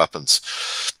nuclear weapons.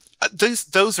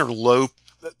 Those are low.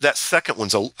 That second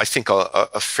one's, I think,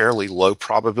 a fairly low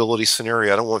probability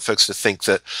scenario. I don't want folks to think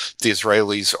that the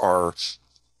Israelis are,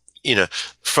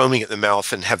 foaming at the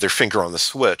mouth and have their finger on the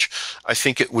switch. I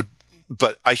think it would,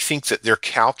 but I think that their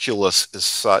calculus is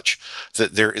such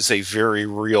that there is a very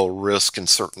real risk in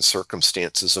certain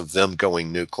circumstances of them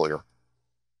going nuclear.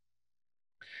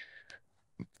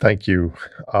 Thank you.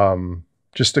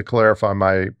 Just to clarify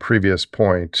my previous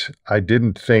point, I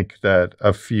didn't think that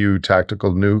a few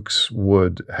tactical nukes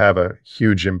would have a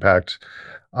huge impact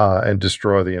and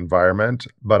destroy the environment,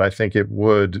 but I think it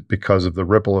would, because of the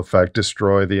ripple effect,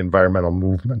 destroy the environmental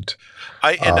movement.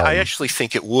 I actually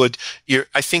think it would.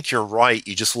 I think you're right.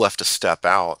 You just left a step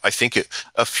out. I think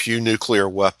a few nuclear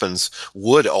weapons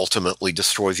would ultimately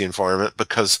destroy the environment,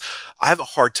 because I have a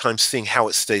hard time seeing how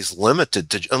it stays limited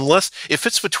to, unless if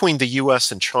it's between the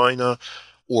U.S. and China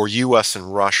or U.S.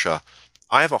 and Russia.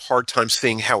 I have a hard time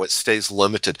seeing how it stays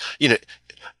limited.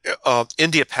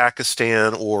 India,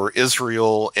 Pakistan, or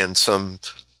Israel, and some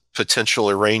potential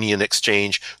Iranian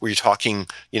exchange where you're talking,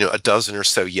 a dozen or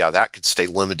so, yeah, that could stay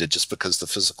limited just because of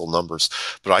the physical numbers.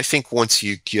 But I think once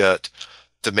you get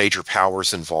the major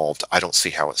powers involved, I don't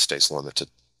see how it stays limited.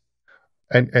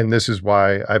 And this is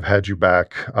why I've had you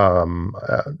back,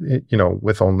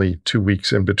 with only 2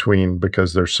 weeks in between,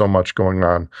 because there's so much going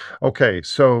on. Okay,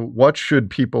 so what should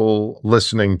people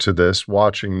listening to this,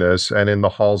 watching this, and in the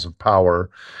halls of power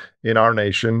in our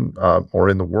nation or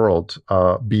in the world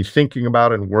be thinking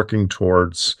about and working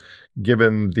towards,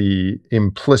 given the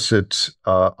implicit,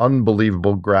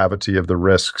 unbelievable gravity of the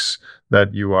risks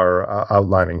that you are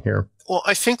outlining here? Well,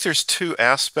 I think there's two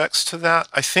aspects to that.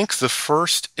 I think the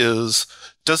first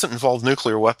doesn't involve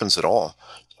nuclear weapons at all.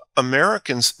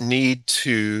 Americans need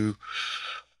to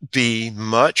be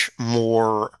much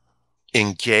more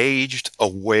engaged,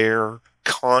 aware,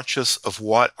 conscious of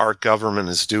what our government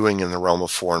is doing in the realm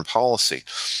of foreign policy.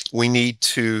 We need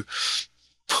to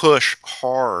push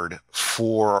hard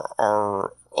for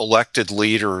our elected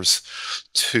leaders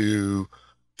to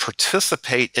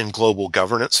participate in global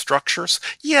governance structures.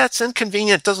 Yeah, it's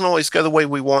inconvenient. It doesn't always go the way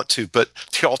we want to, but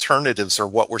the alternatives are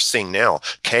what we're seeing now,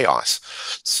 chaos.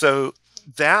 So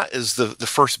that is the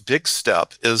first big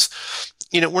step is,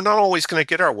 we're not always going to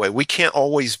get our way. We can't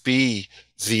always be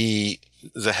the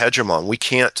hegemon.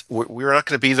 We're not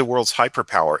going to be the world's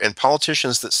hyperpower. And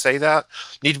politicians that say that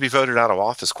need to be voted out of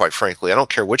office, quite frankly. I don't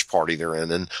care which party they're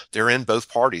in, and they're in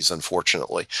both parties,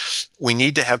 unfortunately. We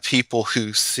need to have people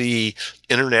who see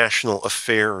international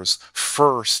affairs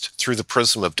first through the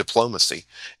prism of diplomacy.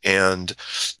 And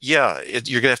yeah,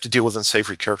 you're going to have to deal with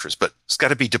unsavory characters, but it's got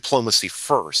to be diplomacy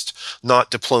first,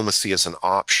 not diplomacy as an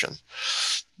option.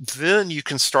 Then you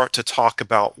can start to talk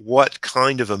about what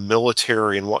kind of a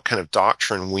military and what kind of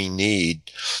doctrine we need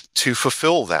to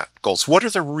fulfill that goals. What are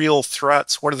the real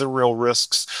threats? What are the real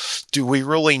risks? Do we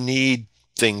really need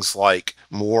things like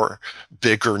more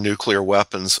bigger nuclear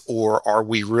weapons, or are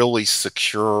we really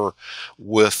secure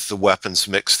with the weapons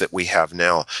mix that we have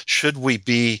now? Should we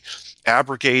be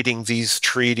abrogating these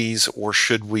treaties, or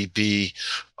should we be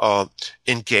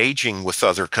engaging with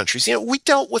other countries? We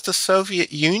dealt with the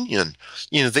Soviet Union,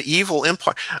 the evil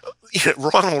empire.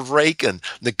 Ronald Reagan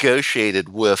negotiated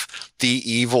with the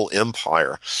evil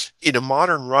empire.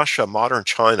 Modern Russia, modern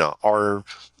China are,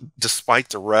 despite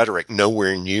the rhetoric,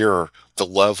 nowhere near the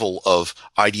level of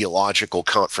ideological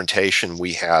confrontation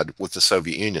we had with the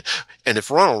Soviet Union. And if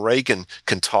Ronald Reagan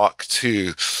can talk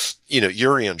to,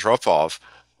 Yuri Andropov,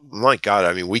 my God,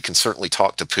 I mean, we can certainly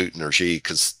talk to Putin or Xi,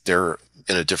 because they're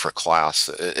in a different class,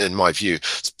 in my view.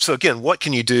 So again, what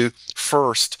can you do?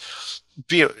 First,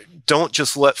 be don't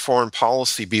just let foreign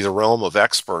policy be the realm of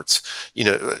experts.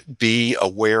 Be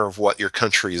aware of what your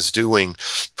country is doing.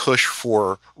 Push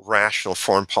for rational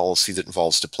foreign policy that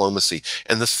involves diplomacy.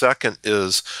 And the second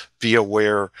is be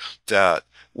aware that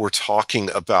we're talking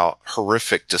about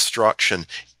horrific destruction,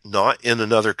 not in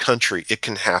another country. It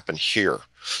can happen here.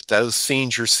 Those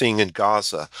scenes you're seeing in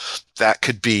Gaza, that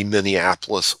could be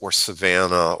Minneapolis or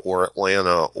Savannah or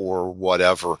Atlanta or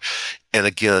whatever. And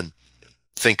again,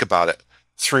 think about it.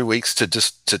 3 weeks to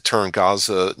turn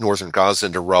northern Gaza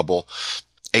into rubble,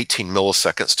 18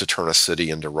 milliseconds to turn a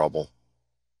city into rubble.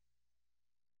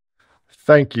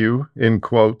 Thank you, in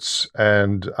quotes,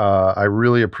 and I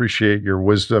really appreciate your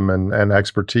wisdom and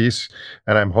expertise,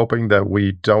 and I'm hoping that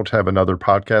we don't have another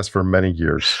podcast for many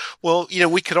years. Well, you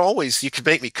could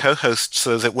make me co-host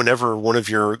so that whenever one of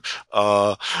your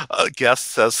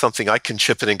guests says something, I can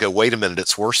chip in and go, wait a minute,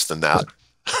 it's worse than that.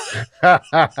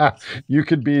 You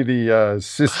could be the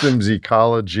systems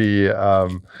ecology.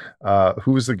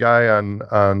 Who was the guy on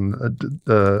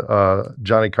the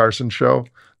Johnny Carson show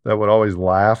that would always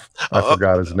laugh? I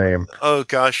forgot his name. Oh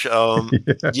gosh, Ed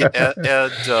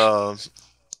McMahon.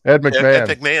 Ed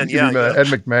McMahon, yeah. Ed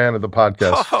McMahon of the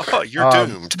podcast. Oh, you're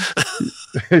doomed.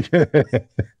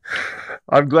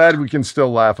 I'm glad we can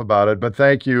still laugh about it, but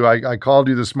thank you. I called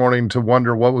you this morning to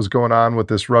wonder what was going on with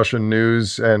this Russian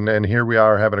news, and here we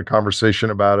are having a conversation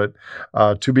about it.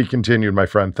 To be continued, my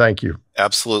friend. Thank you.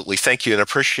 Absolutely. Thank you. And I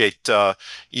appreciate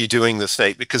you doing this,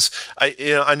 Nate, because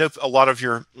I know a lot of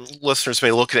your listeners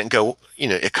may look at it and go,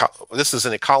 this is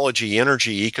an ecology,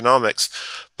 energy, economics.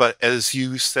 But as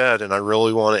you said, and I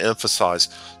really want to emphasize,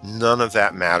 none of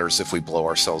that matters if we blow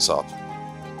ourselves up.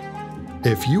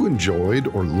 If you enjoyed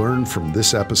or learned from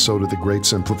this episode of The Great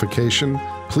Simplification,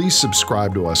 please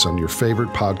subscribe to us on your favorite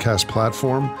podcast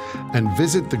platform and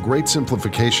visit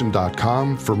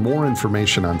thegreatsimplification.com for more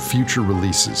information on future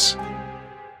releases.